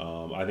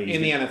 I think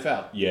in the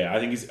NFL. Yeah, I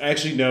think he's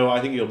actually no.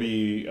 I think he'll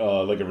be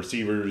like a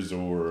receivers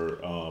or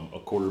a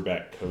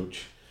quarterback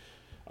coach.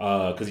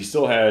 Because he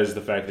still has the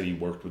fact that he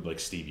worked with like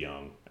Steve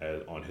Young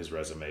on his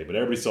resume, but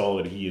everybody saw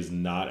that he is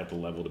not at the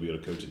level to be able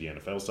to coach at the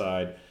NFL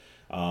side.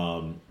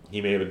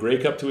 He may have a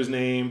Grey Cup to his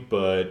name,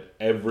 but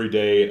every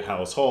day at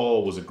House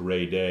Hall was a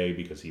gray day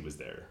because he was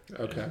there.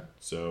 Okay. And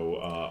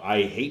so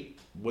I hate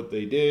what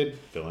they did.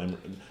 I'm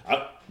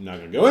not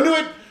going to go into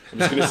it. I'm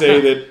just going to say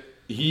that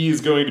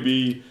he's going to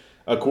be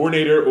a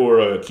coordinator or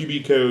a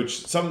QB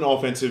coach, something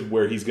offensive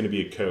where he's going to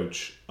be a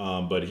coach,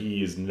 but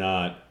he is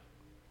not.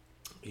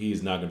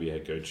 He's not going to be a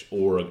head coach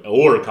or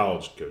a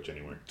college coach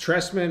anywhere.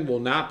 Trestman will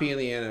not be in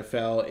the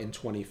NFL in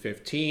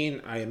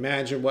 2015. I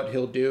imagine what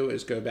he'll do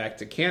is go back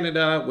to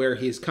Canada where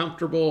he's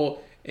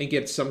comfortable and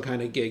get some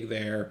kind of gig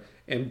there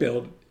and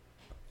build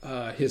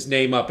his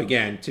name up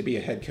again to be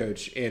a head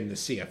coach in the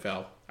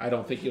CFL. I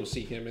don't think you'll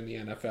see him in the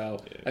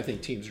NFL. Yeah. I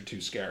think teams are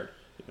too scared.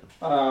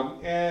 Yeah.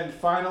 And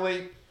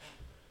finally,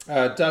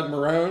 Doug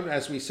Marrone,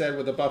 as we said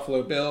with the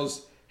Buffalo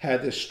Bills,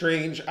 had this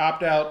strange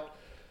opt-out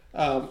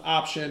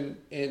option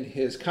in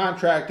his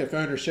contract if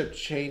ownership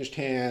changed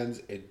hands.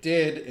 It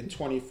did in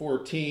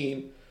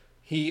 2014.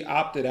 He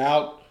opted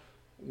out.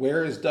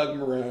 Where is Doug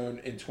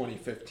Marrone in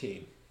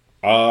 2015?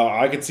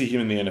 I could see him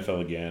in the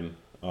NFL again.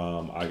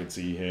 I could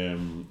see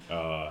him.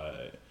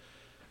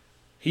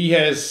 He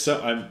has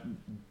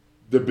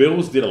the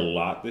Bills did a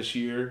lot this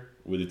year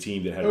with a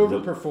team that had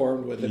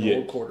overperformed with an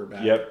old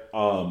quarterback. Yep.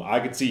 I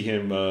could see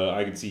him.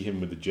 I could see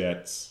him with the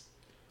Jets.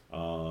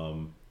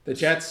 The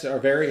Jets are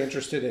very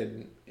interested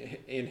in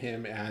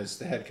him as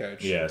the head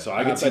coach. Yeah, so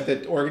I could see, but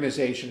the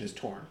organization is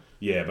torn.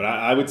 Yeah, but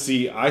I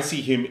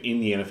see him in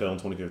the NFL in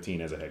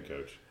 2015 as a head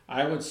coach.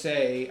 I would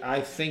say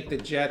I think the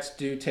Jets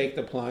do take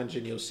the plunge,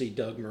 and you'll see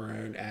Doug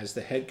Marrone as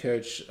the head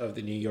coach of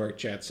the New York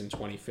Jets in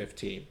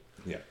 2015.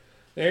 Yeah,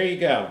 there you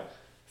go.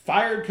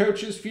 Fired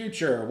coach's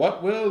future.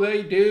 What will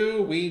they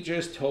do? We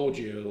just told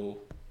you.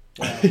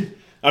 Well,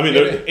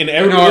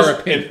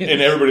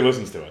 everybody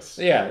listens to us.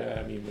 Yeah,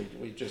 I mean,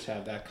 we just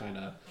have that kind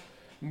of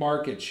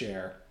market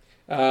share.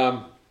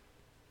 I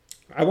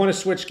want to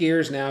switch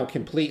gears now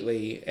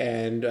completely,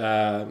 and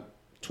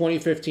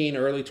 2015,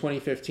 early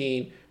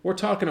 2015, we're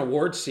talking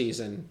awards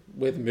season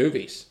with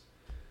movies.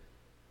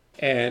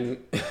 And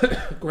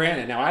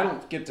granted, now I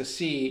don't get to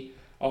see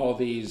all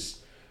these,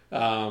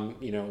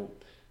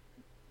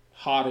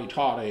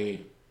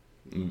 hotty-totty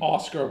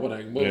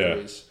Oscar-winning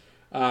movies.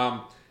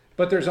 Yeah.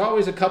 But there's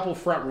always a couple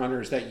front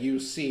runners that you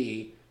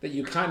see that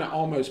you kind of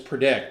almost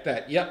predict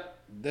that, yep,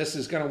 this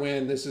is going to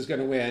win, this is going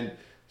to win.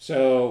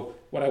 So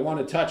what I want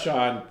to touch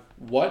on,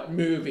 what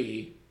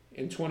movie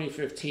in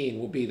 2015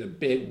 will be the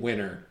big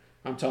winner?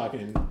 I'm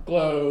talking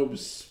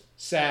Globes,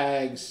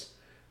 SAGs,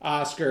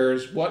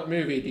 Oscars, what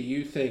movie do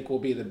you think will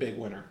be the big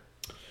winner?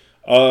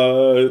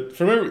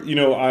 For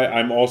me,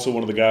 I'm also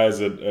one of the guys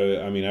that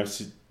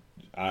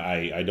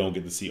I don't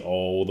get to see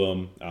all of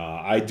them.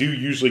 I do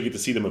usually get to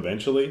see them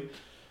eventually,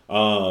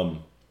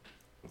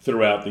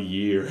 throughout the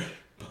year.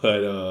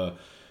 But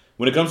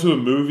when it comes to a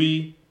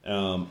movie,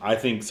 I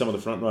think some of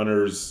the front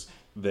runners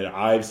that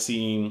I've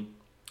seen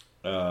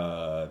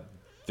that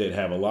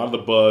have a lot of the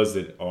buzz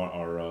that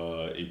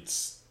are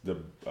it's the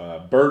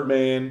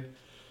Birdman.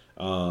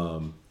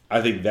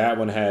 I think that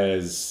one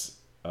has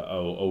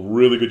a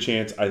really good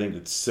chance. I think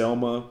that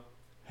Selma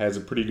has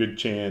a pretty good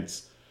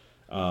chance.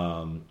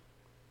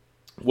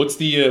 What's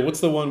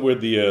the one where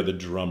the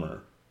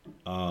drummer?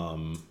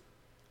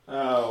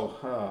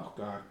 Oh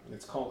God!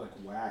 It's called like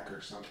Whack or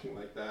something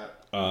like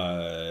that.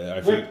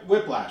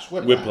 Whiplash.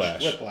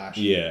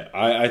 Yeah,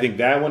 I think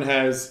that one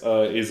has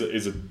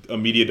is a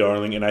media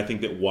darling, and I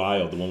think that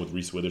Wild, the one with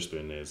Reese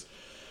Witherspoon, is.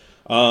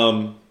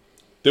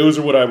 Those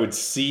are what I would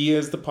see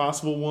as the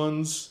possible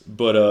ones,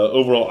 but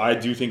overall, I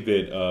do think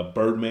that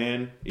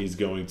Birdman is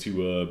going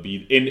to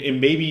be, and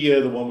maybe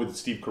the one with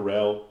Steve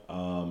Carell.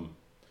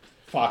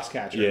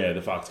 Foxcatcher. Yeah, the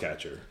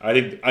Foxcatcher. I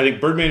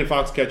think Birdman and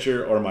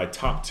Foxcatcher are my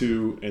top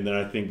two, and then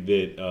I think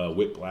that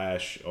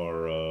Whiplash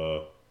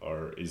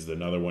is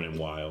another one in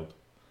Wild.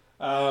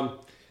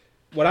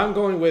 What I'm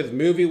going with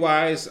movie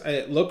wise,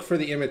 look for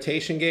The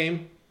Imitation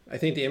Game. I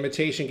think The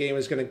Imitation Game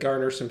is going to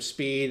garner some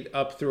speed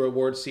up through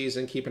award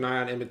season. Keep an eye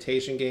on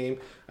Imitation Game.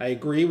 I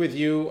agree with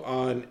you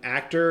on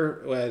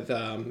actor with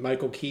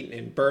Michael Keaton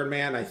in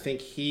Birdman. I think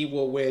he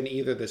will win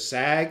either the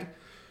SAG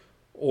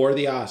or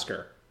the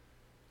Oscar.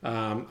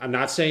 I'm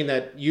not saying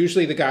that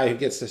usually the guy who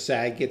gets the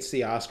SAG gets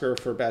the Oscar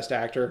for Best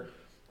Actor,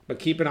 but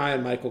keep an eye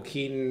on Michael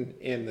Keaton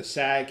in the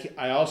SAG.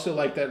 I also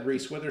like that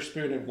Reese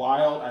Witherspoon in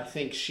Wild. I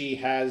think she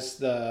has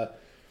the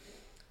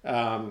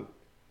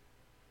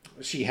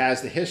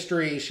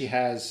history.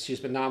 She's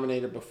been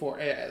nominated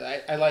before.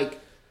 I like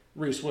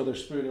Reese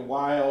Witherspoon in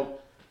Wild.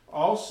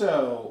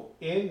 Also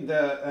in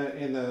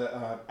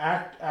the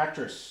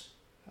actress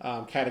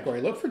category,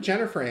 look for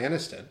Jennifer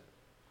Aniston.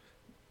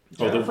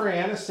 Jennifer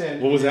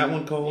Aniston. What was that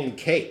one called? In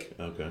Cake.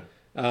 Okay.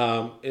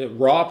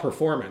 Raw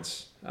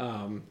performance.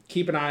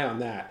 Keep an eye on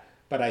that.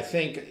 But I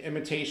think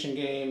Imitation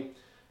Game.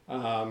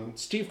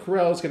 Steve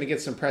Carell is going to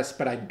get some press,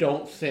 but I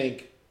don't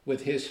think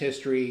with his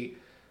history,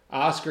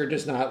 Oscar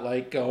does not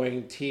like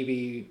going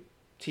TV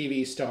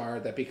star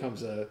that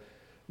becomes a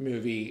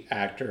movie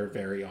actor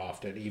very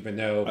often, even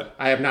though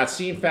I have not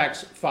seen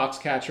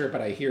Foxcatcher,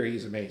 but I hear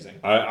he's amazing.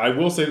 I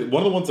will say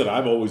one of the ones that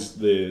I've always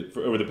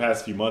over the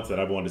past few months that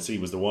I've wanted to see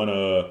was the one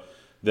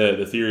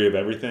the Theory of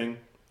Everything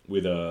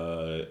with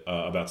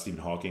about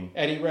Stephen Hawking.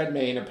 Eddie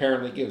Redmayne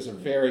apparently gives a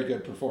very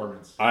good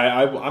performance.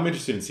 I'm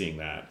interested in seeing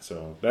that,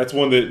 so that's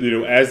one that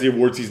as the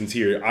award season's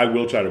here, I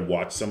will try to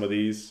watch some of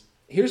these.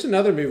 Here's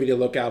another movie to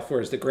look out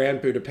for: is the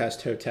Grand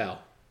Budapest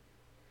Hotel.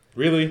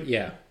 Really?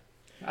 Yeah.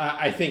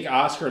 I think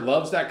Oscar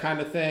loves that kind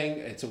of thing.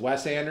 It's a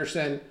Wes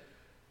Anderson.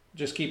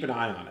 Just keep an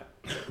eye on it.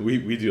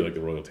 We do like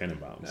the Royal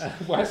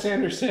Tenenbaums. Wes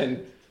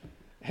Anderson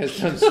has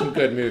done some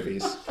good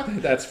movies.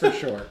 That's for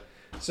sure.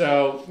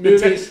 So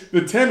movies.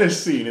 The tennis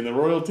scene in the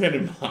Royal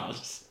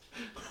Tenenbaums.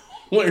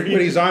 When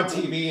he's on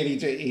TV and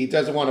he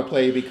doesn't want to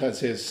play because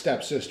his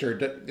stepsister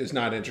is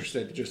not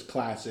interested. Just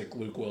classic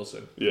Luke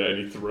Wilson. Yeah,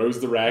 and he throws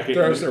the racket.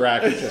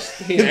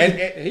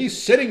 And he's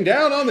sitting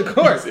down on the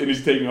court. And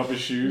he's taking off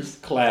his shoes.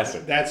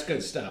 Classic. That's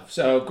good stuff.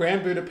 So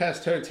Grand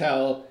Budapest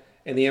Hotel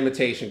and The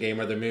Imitation Game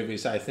are the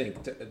movies I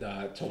think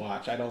to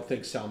watch. I don't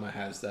think Selma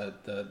has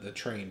the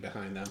train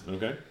behind them.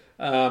 Okay.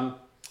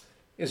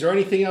 Is there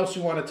anything else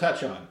you want to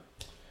touch on?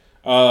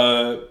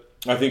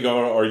 I think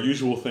our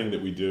usual thing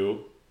that we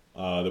do.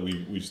 That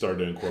we've started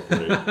to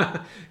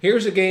incorporate.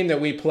 Here's a game that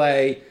we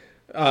play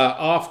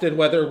often,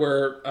 whether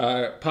we're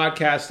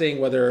podcasting,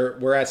 whether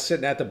we're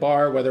sitting at the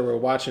bar, whether we're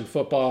watching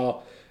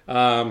football.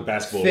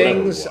 Basketball,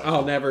 things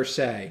I'll never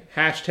say.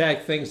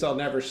 Hashtag things I'll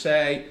never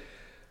say.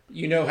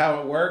 You know how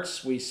it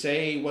works. We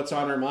say what's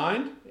on our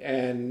mind,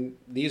 and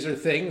these are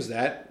things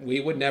that we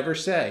would never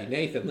say.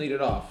 Nathan, lead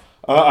it off.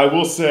 I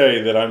will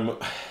say that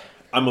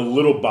I'm a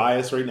little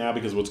biased right now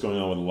because of what's going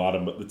on with a lot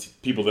of the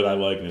people that I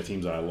like and the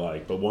teams that I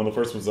like. But one of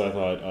the first ones that I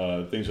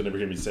thought things you'll never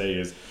hear me say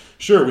is,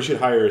 sure, we should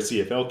hire a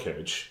CFL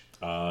coach.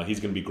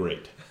 He's going to be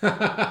great.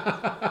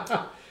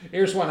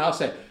 Here's one I'll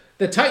say.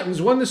 The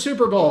Titans won the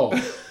Super Bowl.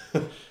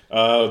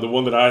 The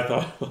one that I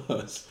thought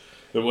was,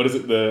 the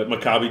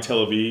Maccabi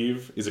Tel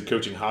Aviv is a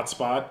coaching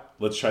hotspot.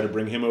 Let's try to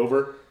bring him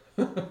over.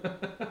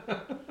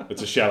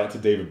 It's a shout out to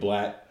David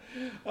Blatt.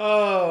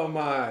 Oh,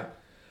 my.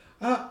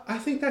 I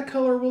think that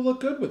color will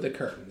look good with the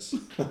curtains.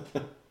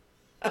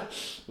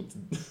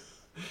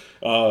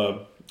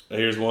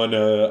 Here's one.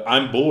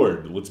 I'm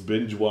bored. Let's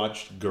binge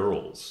watch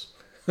Girls.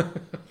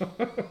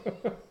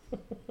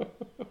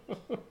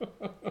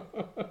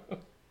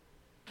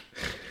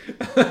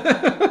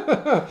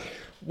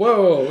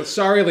 Whoa.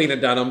 Sorry, Lena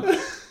Dunham.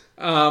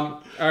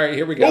 All right,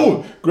 here we go.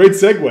 Oh, great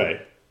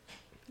segue.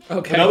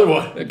 Okay. Another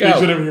one. Go. You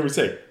should never hear me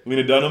say.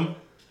 Lena Dunham,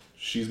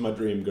 She's my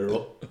dream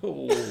girl.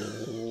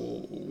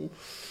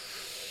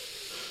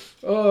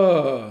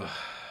 Oh.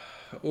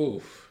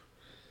 Oof.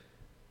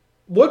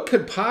 What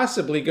could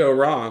possibly go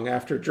wrong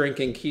after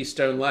drinking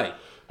Keystone Light?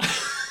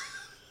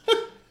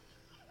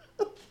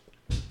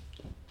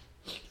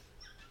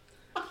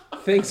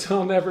 Things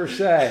I'll never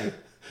say.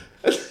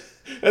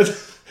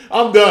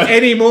 I'm done.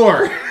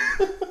 Anymore.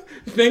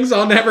 Things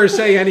I'll never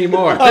say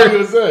anymore. I was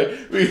gonna say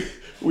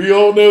we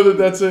all know that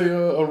that's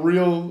a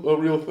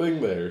real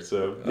thing there.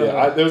 So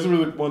yeah, those were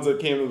the ones that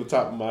came to the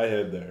top of my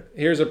head there.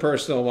 Here's a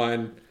personal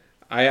one.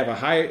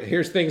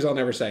 Here's things I'll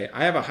never say.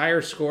 I have a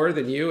higher score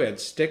than you at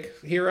Stick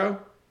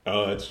Hero.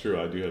 Oh, that's true.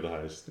 I do have the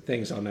highest.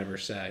 Things I'll never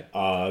say.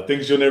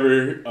 Things you'll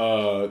never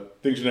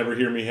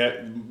hear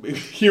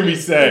me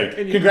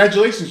say.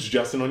 Congratulations,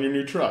 Justin, on your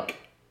new truck.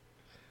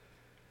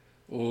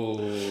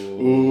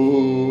 Ooh.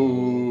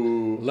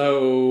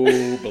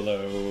 Low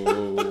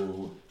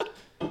blow.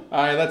 All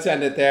right, let's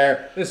end it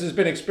there. This has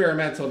been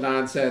Experimental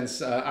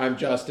Nonsense. I'm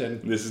Justin.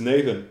 This is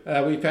Nathan.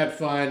 We've had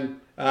fun.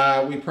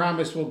 We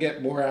promise we'll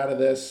get more out of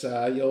this.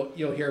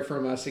 You'll hear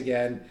from us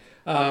again.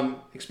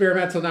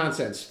 Experimental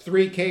Nonsense,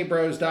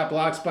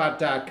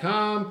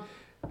 3kbros.blogspot.com,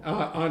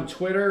 on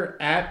Twitter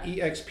at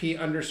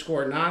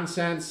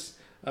exp_nonsense.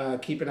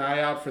 Keep an eye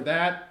out for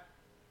that.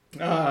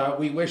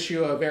 We wish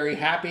you a very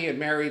happy and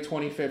merry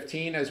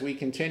 2015 as we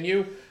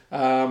continue.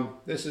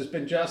 This has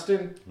been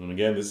Justin. And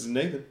again, this is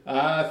Nathan.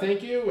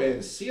 Thank you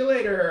and see you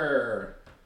later.